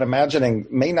afraid of and imagining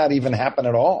may not even happen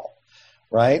at all,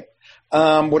 right?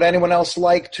 Would anyone else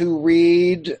like to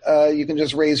read? You can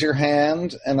just raise your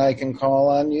hand and I can call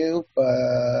on you.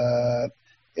 But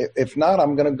if not,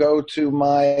 I'm going to go to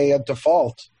my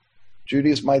default.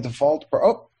 Judy's my default.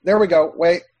 Oh, there we go.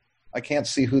 Wait, I can't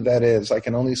see who that is. I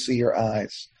can only see your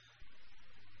eyes.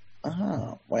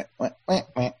 Oh, wait. I'm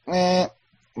going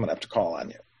to have to call on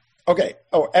you. Okay.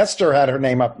 Oh, Esther had her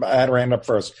hand up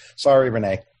first. Sorry,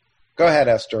 Renee. Go ahead,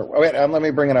 Esther. Wait, let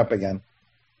me bring it up again.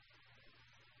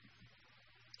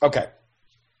 Okay.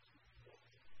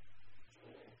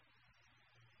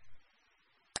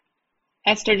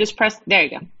 Esther, just press. There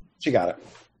you go. She got it.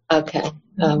 Okay.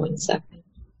 1 second.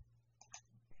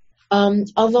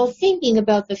 Although thinking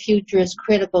about the future is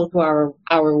critical to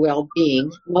our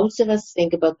well-being, most of us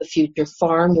think about the future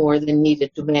far more than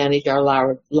needed to manage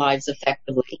our lives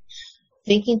effectively.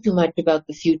 Thinking too much about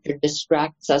the future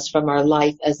distracts us from our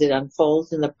life as it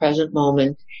unfolds in the present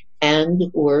moment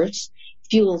and, worse,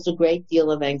 fuels a great deal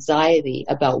of anxiety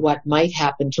about what might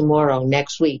happen tomorrow,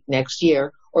 next week, next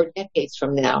year, or decades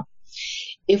from now.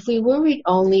 If we worried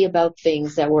only about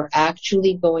things that were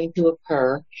actually going to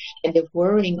occur, and if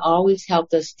worrying always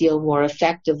helped us deal more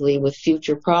effectively with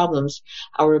future problems,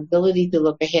 our ability to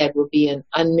look ahead would be an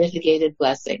unmitigated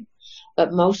blessing.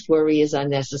 But most worry is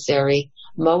unnecessary.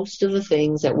 Most of the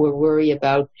things that we worry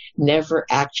about never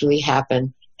actually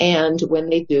happen, and when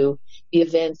they do, the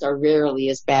events are rarely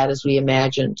as bad as we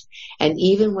imagined. And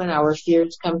even when our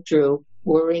fears come true,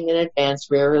 worrying in advance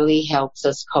rarely helps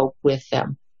us cope with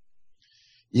them.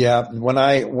 Yeah, when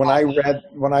I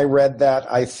read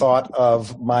that, I thought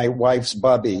of my wife's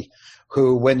Bubby,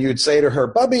 who, when you'd say to her,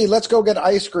 "Bubby, let's go get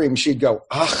ice cream," she'd go,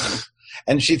 "Ugh."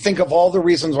 And she'd think of all the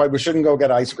reasons why we shouldn't go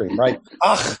get ice cream, right?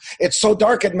 "Ugh, it's so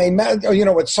dark, it may melt,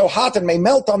 it's so hot, it may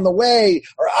melt on the way."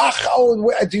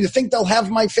 Or, "Do you think they'll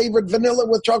have my favorite vanilla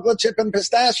with chocolate chip and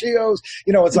pistachios?"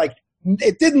 It's like,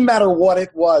 it didn't matter what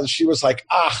it was. She was like,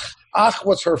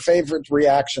 was her favorite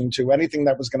reaction to anything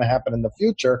that was going to happen in the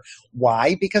future.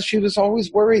 Why? Because she was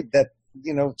always worried that,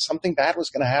 something bad was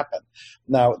going to happen.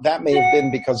 Now, that may have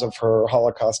been because of her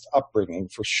Holocaust upbringing,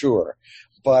 for sure.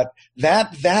 But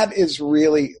that is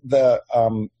really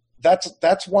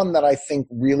that's one that I think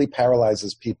really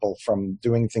paralyzes people from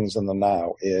doing things in the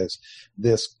now, is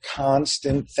this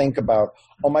constant think about,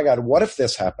 oh my God, what if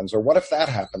this happens? Or what if that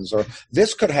happens? Or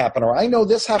this could happen? Or I know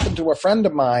this happened to a friend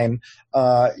of mine,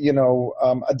 a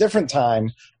different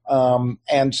time.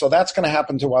 And so that's going to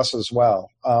happen to us as well.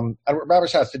 Rabbi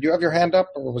Schatz, did you have your hand up,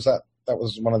 or was that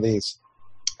was one of these?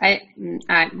 I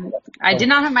did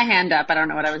not have my hand up. I don't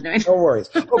know what I was doing. No worries.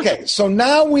 Okay, so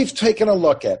now we've taken a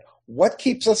look at what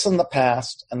keeps us in the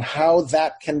past and how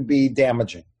that can be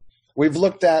damaging. We've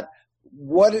looked at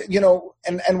what,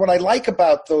 and what I like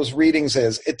about those readings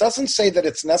is it doesn't say that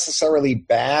it's necessarily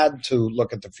bad to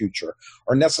look at the future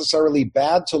or necessarily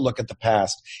bad to look at the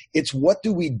past. It's what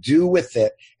do we do with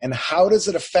it and how does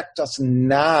it affect us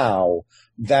now?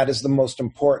 That is the most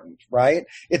important, right?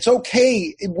 It's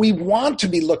okay. We want to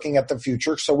be looking at the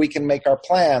future so we can make our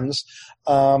plans,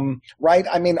 right?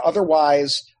 I mean,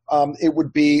 otherwise, it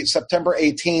would be September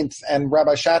 18th and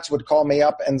Rabbi Schatz would call me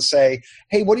up and say,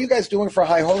 "Hey, what are you guys doing for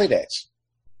High Holy Days?"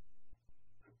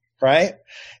 Right?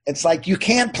 It's like you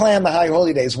can't plan the High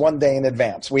Holy Days one day in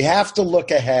advance. We have to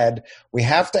look ahead. We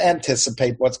have to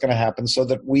anticipate what's going to happen so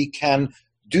that we can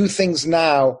do things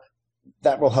now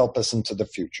that will help us into the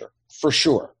future. For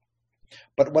sure.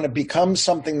 But when it becomes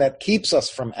something that keeps us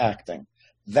from acting,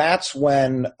 that's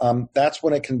when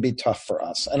it can be tough for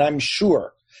us. And I'm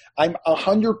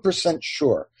 100%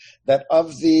 sure that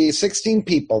of the 16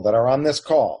 people that are on this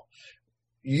call,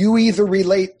 you either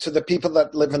relate to the people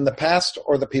that live in the past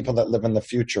or the people that live in the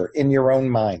future in your own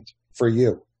mind for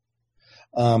you.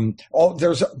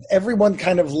 Everyone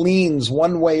kind of leans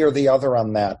one way or the other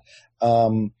on that.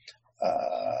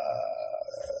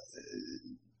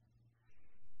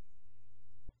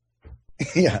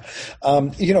 Yeah.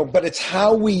 But it's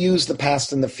how we use the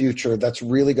past and the future that's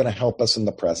really going to help us in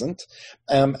the present.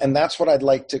 And that's what I'd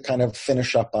like to kind of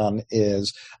finish up on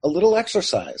is a little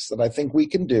exercise that I think we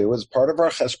can do as part of our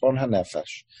Cheshbon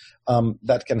HaNefesh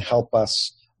that can help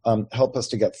us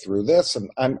to get through this.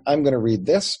 And I'm going to read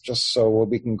this just so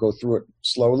we can go through it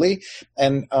slowly.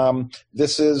 And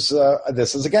this is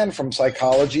again from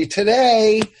Psychology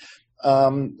Today,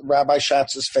 Rabbi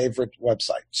Schatz's favorite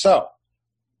website. So,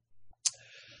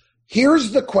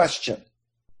 here's the question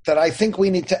that I think we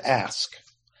need to ask.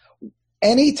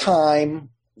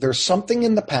 Anytime there's something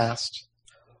in the past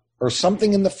or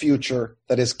something in the future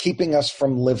that is keeping us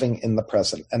from living in the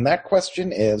present, and that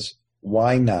question is,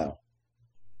 why now?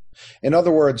 In other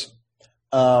words,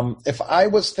 if I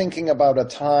was thinking about a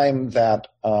time that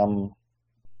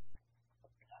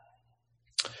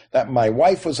my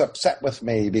wife was upset with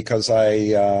me because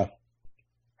I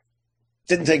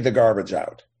didn't take the garbage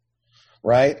out,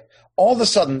 right? All of a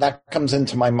sudden, that comes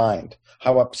into my mind,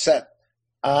 how upset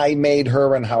I made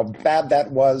her and how bad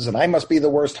that was, and I must be the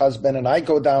worst husband, and I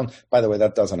go down. By the way,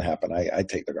 that doesn't happen. I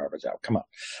take the garbage out. Come on.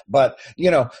 But,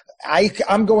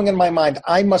 I'm going in my mind,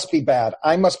 I must be bad.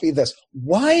 I must be this.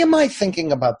 Why am I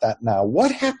thinking about that now?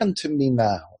 What happened to me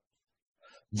now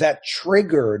that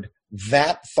triggered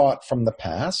that thought from the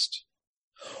past?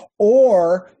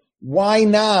 Or why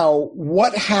now?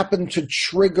 What happened to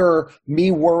trigger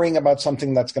me worrying about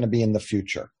something that's going to be in the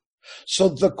future? So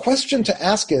the question to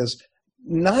ask is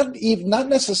not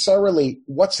necessarily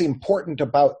what's important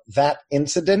about that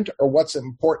incident or what's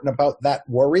important about that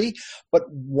worry, but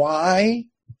why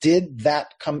did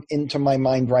that come into my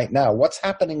mind right now? What's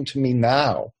happening to me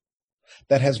now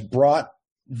that has brought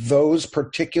those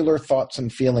particular thoughts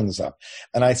and feelings up?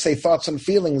 And I say thoughts and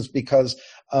feelings because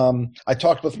I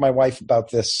talked with my wife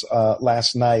about this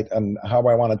last night and how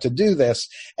I wanted to do this,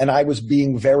 and I was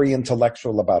being very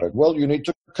intellectual about it. Well, you need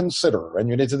to consider, and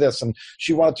you need to this, and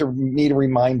she wanted me to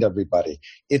remind everybody.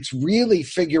 It's really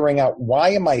figuring out,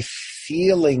 why am I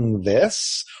feeling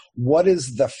this? What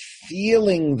is the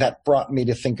feeling that brought me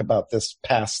to think about this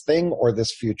past thing or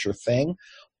this future thing?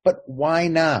 But why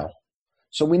now?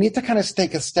 So we need to kind of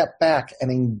take a step back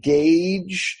and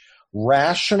engage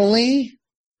rationally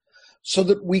so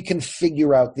that we can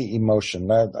figure out the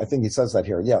emotion. I think he says that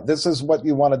here. Yeah, this is what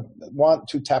you want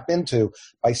to tap into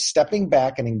by stepping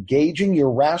back and engaging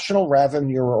your rational rather than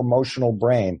your emotional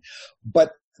brain.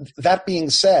 But that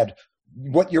being said,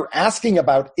 what you're asking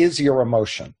about is your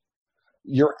emotion.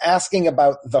 You're asking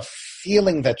about the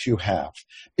feeling that you have.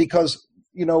 Because,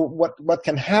 you know, what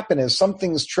can happen is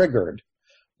something's triggered.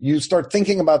 You start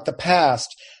thinking about the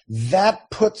past.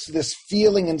 That puts this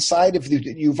feeling inside of you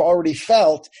that you've already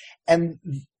felt. And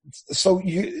so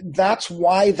that's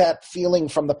why that feeling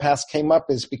from the past came up,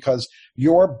 is because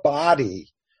your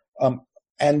body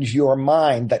and your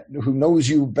mind, who knows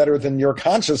you better than your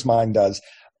conscious mind does,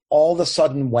 all of a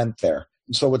sudden went there.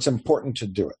 So it's important to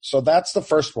do it. So that's the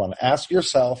first one. Ask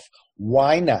yourself,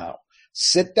 why now?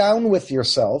 Sit down with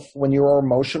yourself when you're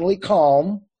emotionally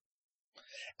calm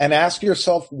and ask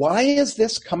yourself, why is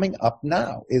this coming up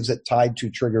now? Is it tied to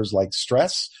triggers like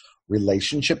stress,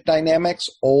 relationship dynamics,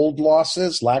 old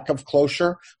losses, lack of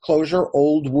closure,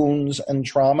 old wounds and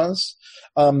traumas?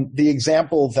 The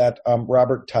example that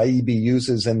Robert Taibbi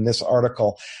uses in this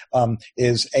article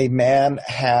is a man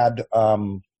had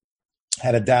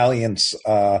a dalliance.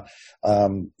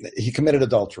 He committed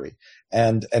adultery,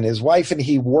 and his wife and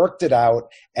he worked it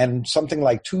out. And something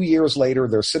like 2 years later,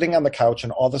 they're sitting on the couch,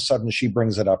 and all of a sudden she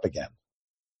brings it up again.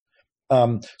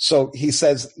 So he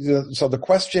says, so the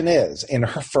question is,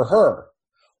 for her,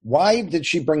 why did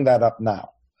she bring that up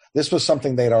now? This was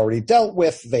something they'd already dealt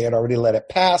with. They had already let it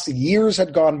pass. Years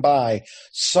had gone by.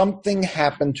 Something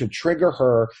happened to trigger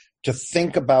her to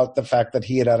think about the fact that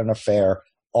he had had an affair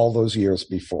all those years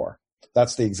before.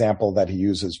 That's the example that he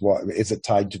uses. What is it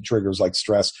tied to triggers like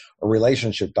stress or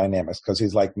relationship dynamics? Because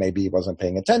he's like, maybe he wasn't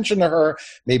paying attention to her.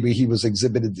 Maybe he was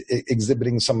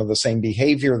exhibiting some of the same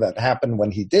behavior that happened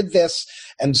when he did this.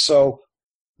 And so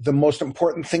the most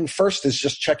important thing first is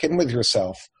just check in with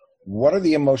yourself. What are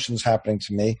the emotions happening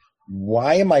to me?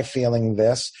 Why am I feeling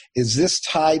this? Is this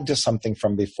tied to something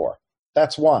from before?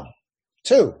 That's one.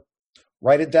 Two,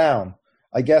 write it down.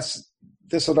 I guess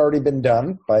this had already been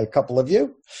done by a couple of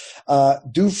you.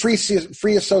 Do free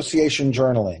association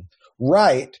journaling.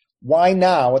 Write why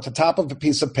now at the top of a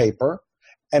piece of paper,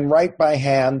 and write by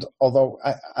hand, although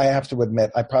I have to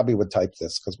admit I probably would type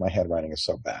this because my handwriting is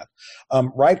so bad.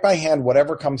 Write by hand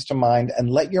whatever comes to mind, and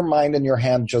let your mind and your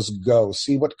hand just go.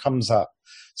 See what comes up.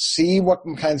 See what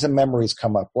kinds of memories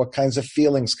come up, what kinds of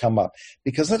feelings come up,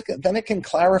 because then it can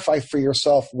clarify for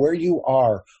yourself where you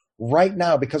are right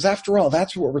now, because after all,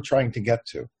 that's what we're trying to get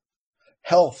to.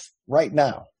 Health right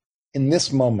now, in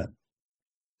this moment.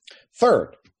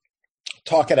 Third,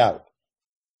 talk it out.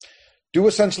 Do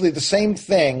essentially the same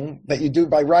thing that you do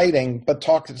by writing, but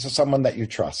talk to someone that you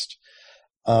trust.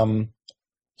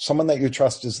 Someone that you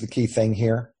trust is the key thing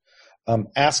here.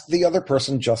 Ask the other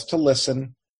person just to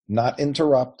listen, not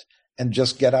interrupt, and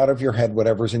just get out of your head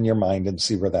whatever's in your mind and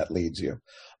see where that leads you.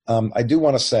 I do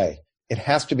want to say, it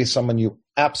has to be someone you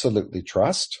absolutely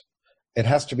trust. It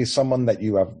has to be someone that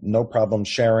you have no problem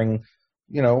sharing,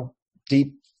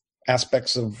 deep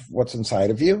aspects of what's inside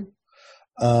of you.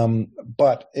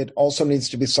 But it also needs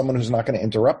to be someone who's not going to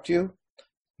interrupt you,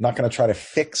 not going to try to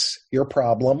fix your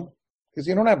problem, because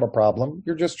you don't have a problem.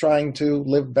 You're just trying to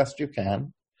live best you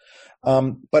can.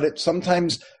 But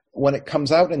sometimes when it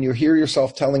comes out and you hear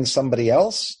yourself telling somebody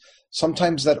else,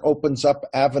 sometimes that opens up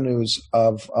avenues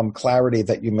of clarity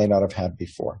that you may not have had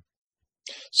before.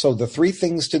 So the three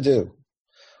things to do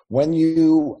when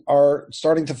you are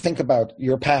starting to think about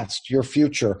your past, your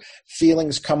future,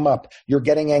 feelings come up, you're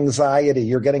getting anxiety,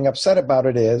 you're getting upset about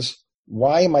it, is,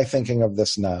 why am I thinking of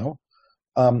this now?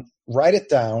 Write it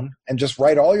down and just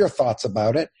write all your thoughts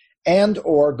about it, and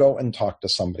or go and talk to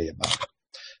somebody about it.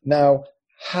 Now,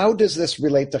 how does this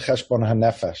relate to Cheshbon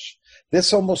HaNefesh?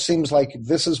 This almost seems like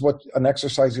this is what an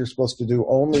exercise you're supposed to do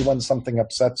only when something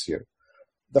upsets you.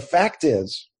 The fact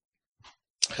is,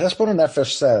 Cheshbon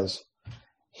HaNefesh says,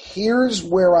 here's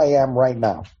where I am right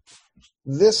now.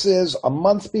 This is a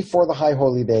month before the High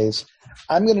Holy Days.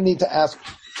 I'm going to need to ask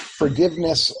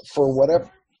forgiveness for whatever.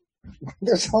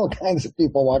 There's all kinds of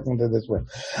people walking through this room.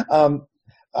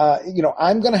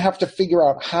 I'm going to have to figure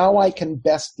out how I can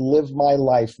best live my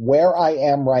life where I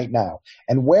am right now.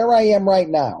 And where I am right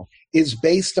now is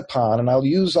based upon, and I'll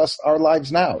use our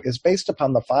lives now, is based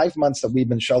upon the 5 months that we've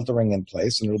been sheltering in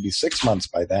place, and it'll be 6 months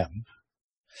by then,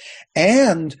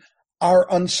 and our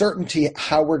uncertainty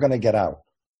how we're going to get out.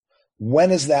 When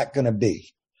is that going to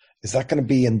be? Is that going to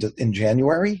be in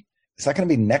January? Is that going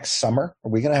to be next summer?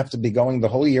 Are we going to have to be going the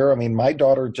whole year? I mean, my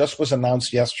daughter just was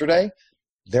announced yesterday.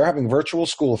 They're having virtual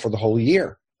school for the whole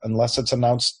year, unless it's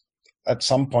announced at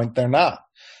some point they're not.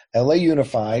 LA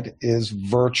Unified is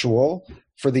virtual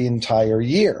for the entire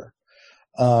year.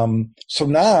 So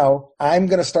now I'm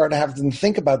going to start having to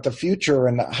think about the future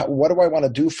and what do I want to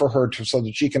do for her so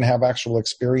that she can have actual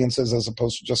experiences as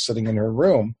opposed to just sitting in her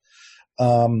room.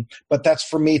 But that's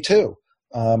for me too.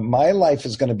 My life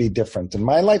is going to be different and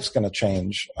my life's going to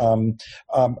change. And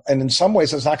in some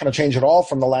ways it's not going to change at all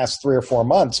from the last 3 or 4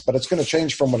 months, but it's going to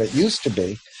change from what it used to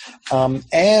be.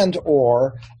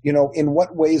 In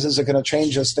what ways is it going to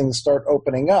change as things start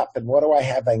opening up? And what do I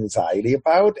have anxiety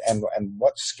about? And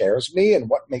what scares me and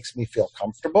what makes me feel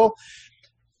comfortable?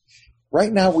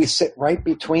 Right now we sit right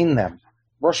between them.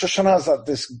 Rosh Hashanah is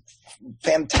this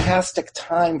fantastic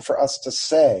time for us to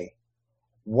say,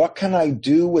 what can I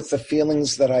do with the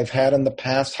feelings that I've had in the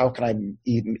past? How can I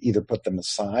either put them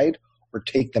aside or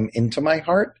take them into my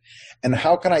heart? And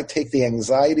how can I take the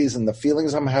anxieties and the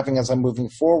feelings I'm having as I'm moving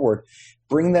forward,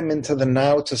 bring them into the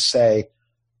now to say,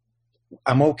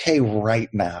 I'm okay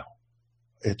right now.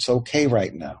 It's okay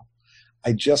right now.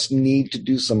 I just need to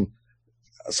do some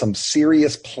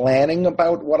serious planning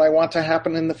about what I want to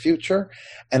happen in the future.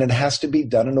 And it has to be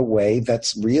done in a way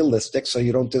that's realistic so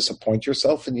you don't disappoint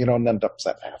yourself and you don't end up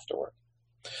upset afterward.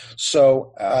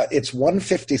 So it's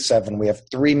 1:57. We have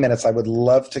 3 minutes. I would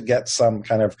love to get some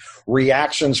kind of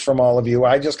reactions from all of you.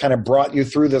 I just kind of brought you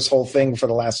through this whole thing for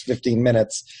the last 15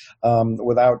 minutes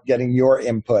without getting your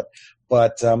input.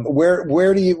 But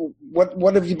where do you,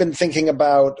 what have you been thinking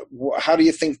about? How do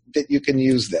you think that you can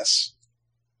use this?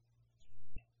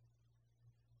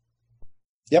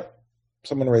 Yep.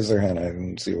 Someone raised their hand. I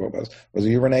didn't see what it was. Was it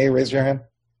you, Renee? You raised your hand?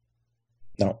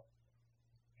 No.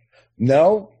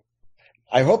 No?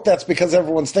 I hope that's because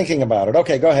everyone's thinking about it.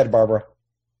 Okay, go ahead, Barbara.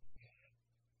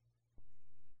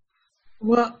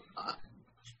 Well,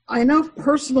 I know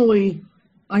personally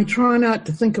I try not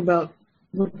to think about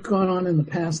what's gone on in the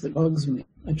past that bugs me.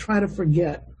 I try to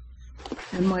forget.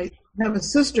 And I have a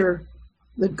sister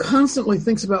that constantly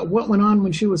thinks about what went on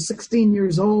when she was 16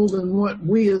 years old and what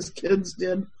we as kids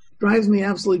did. Drives me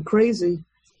absolutely crazy.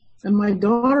 And my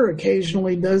daughter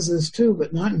occasionally does this too,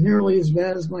 but not nearly as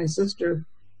bad as my sister.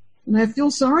 And I feel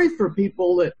sorry for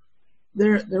people that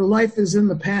their life is in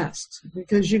the past,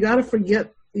 because you got to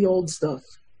forget the old stuff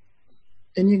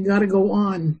and you got to go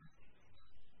on.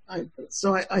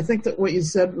 So I think that what you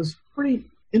said was pretty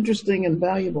interesting and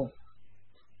valuable.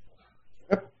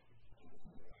 Yep.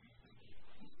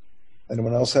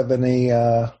 Anyone else have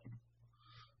anything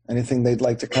they'd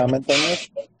like to comment on this?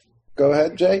 Go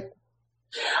ahead, Jay.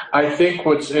 I think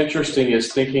what's interesting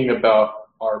is thinking about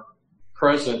our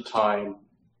present time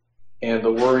and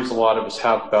the worries a lot of us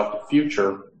have about the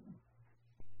future,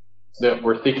 that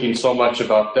we're thinking so much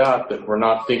about that we're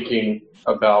not thinking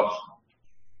about,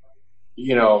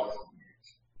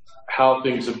 how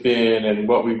things have been and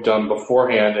what we've done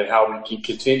beforehand and how we can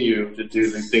continue to do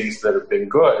the things that have been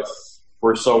good.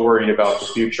 We're so worried about the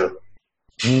future.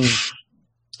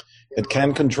 It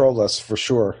can control us for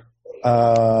sure.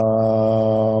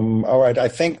 All right. I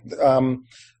think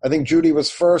Judy was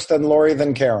first, then Lori,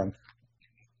 then Karen.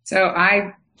 So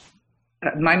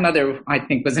my mother, I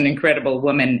think, was an incredible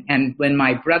woman. And when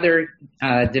my brother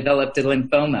developed a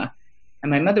lymphoma,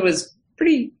 and my mother was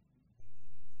pretty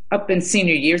up in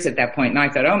senior years at that point, and I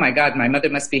thought, oh my God, my mother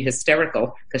must be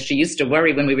hysterical, because she used to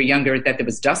worry when we were younger that there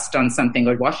was dust on something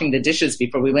or washing the dishes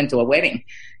before we went to a wedding,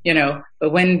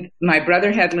 But when my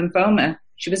brother had lymphoma,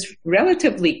 she was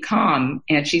relatively calm,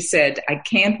 and she said, I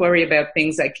can't worry about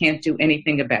things I can't do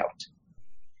anything about.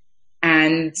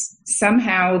 And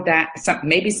somehow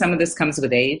maybe some of this comes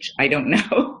with age, I don't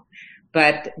know,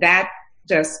 but that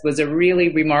just was a really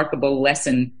remarkable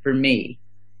lesson for me.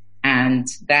 And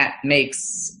that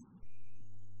makes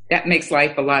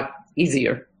life a lot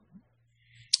easier.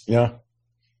 Yeah.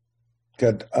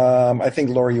 Good. I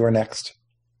think, Lori, you are next.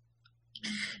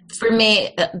 For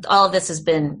me, all of this has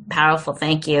been powerful.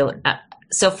 Thank you.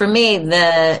 So for me,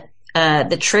 the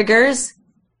triggers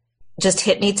just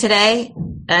hit me today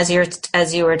as you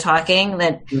were talking,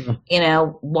 that,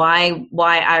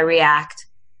 why I react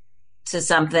to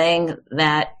something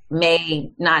that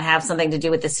may not have something to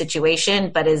do with the situation,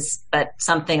 but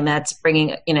something that's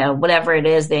bringing, whatever it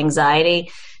is, the anxiety,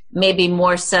 maybe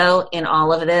more so in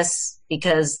all of this,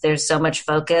 because there's so much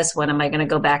focus. When am I going to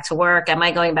go back to work? Am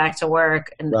I going back to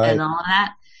work? And all of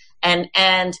that. And,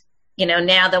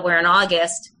 now that we're in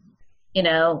August,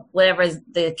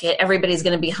 everybody's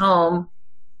going to be home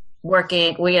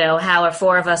working, how are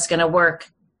 4 of us going to work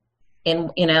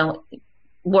in,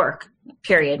 work,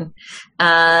 period.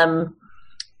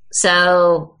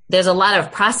 So there's a lot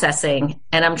of processing,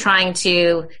 and I'm trying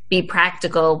to be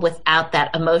practical without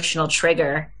that emotional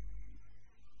trigger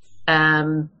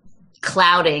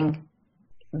clouding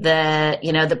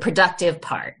the productive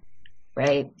part,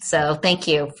 right? So thank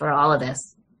you for all of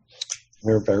this.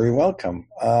 You're very welcome.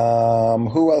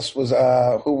 Who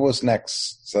was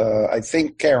next? I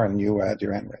think Karen, you had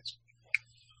your hand raised.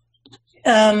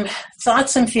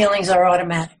 Thoughts and feelings are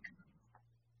automatic.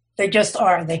 They just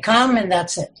are. They come and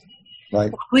that's it.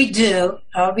 Right. What we do,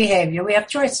 our behavior, we have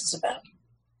choices about.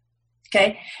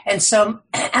 Okay? And so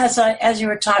as you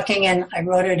were talking, and I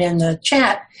wrote it in the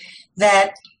chat,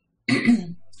 that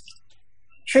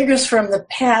triggers from the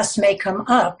past may come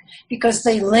up because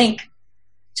they link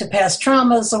to past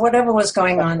traumas or whatever was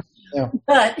going on. Yeah.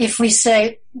 But if we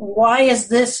say, why is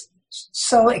this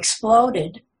so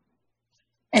exploded?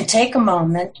 And take a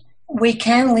moment, we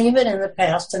can leave it in the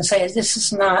past and say, this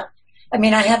is not, I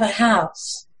have a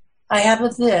house, I have a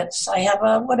this, I have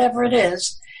a whatever it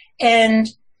is, and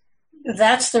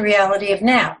that's the reality of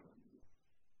now.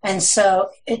 And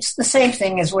so it's the same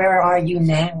thing as where are you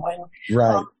now?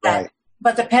 Right.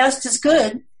 But the past is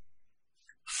good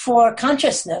for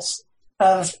consciousness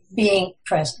of being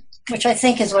present, which I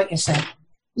think is what you're saying.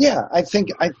 Yeah, I think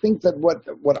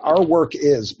that what our work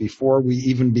is before we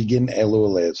even begin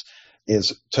Elul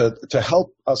is to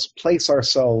help us place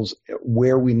ourselves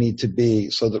where we need to be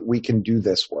so that we can do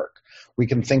this work. We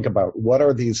can think about what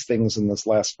are these things in this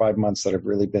last 5 months that have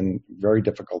really been very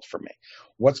difficult for me.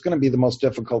 What's going to be the most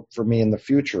difficult for me in the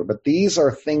future? But these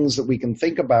are things that we can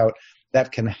think about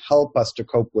that can help us to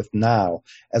cope with now,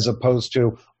 as opposed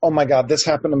to, oh my God, this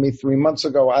happened to me 3 months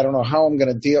ago. I don't know how I'm going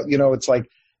to deal. It's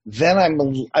like, then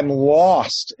I'm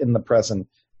lost in the present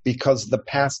because the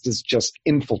past is just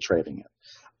infiltrating it.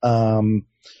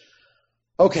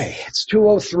 Okay, it's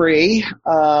 2:03.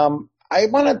 I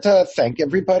wanted to thank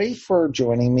everybody for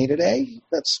joining me today.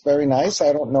 That's very nice.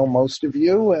 I don't know most of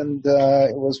you, and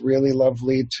it was really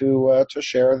lovely to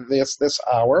share this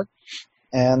hour.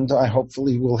 And I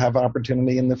hopefully will have an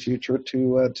opportunity in the future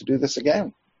to do this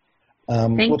again.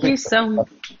 Thank you so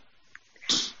much.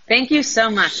 Thank you so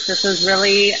much. This was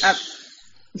really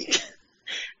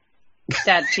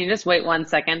Dad, can you just wait 1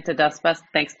 second to dust bust?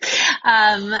 Thanks.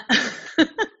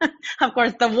 Of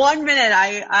course, the 1 minute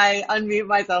I unmute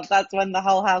myself, that's when the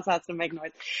whole house has to make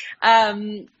noise.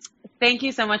 Thank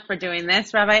you so much for doing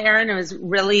this, Rabbi Aaron. It was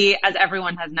really, as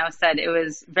everyone has now said, it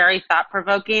was very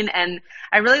thought-provoking, and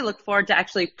I really look forward to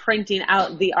actually printing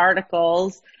out the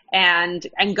articles and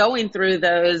going through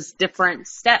those different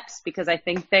steps, because I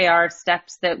think they are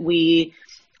steps that we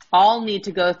all need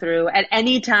to go through at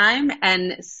any time,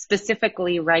 and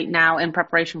specifically right now in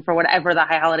preparation for whatever the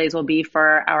high holidays will be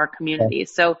for our community.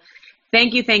 So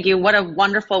thank you. What a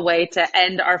wonderful way to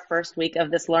end our first week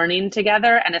of this learning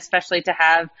together, and especially to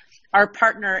have our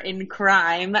partner in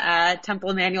crime,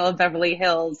 Temple Emmanuel of Beverly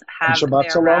Hills, have Shabbat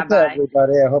their Shalom rabbi. to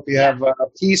everybody. I hope you have a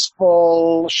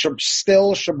peaceful,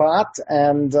 still Shabbat,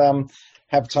 and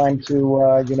have time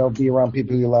to, be around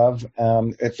people you love.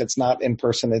 If it's not in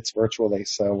person, it's virtually.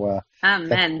 So,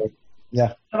 Amen.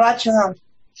 Yeah. Shabbat Shalom.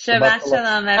 Shabbat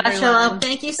Shalom, everyone. Shabbat Shalom.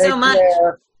 Thank you so much.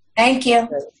 Thank you.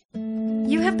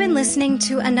 You have been listening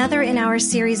to another in our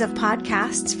series of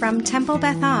podcasts from Temple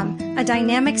Beth Am, a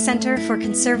dynamic center for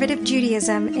conservative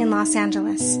Judaism in Los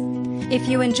Angeles. If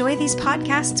you enjoy these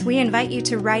podcasts, we invite you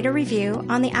to write a review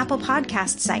on the Apple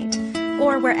Podcast site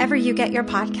or wherever you get your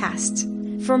podcasts.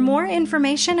 For more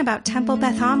information about Temple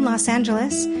Beth Am Los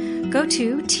Angeles, go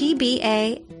to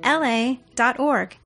tbala.org.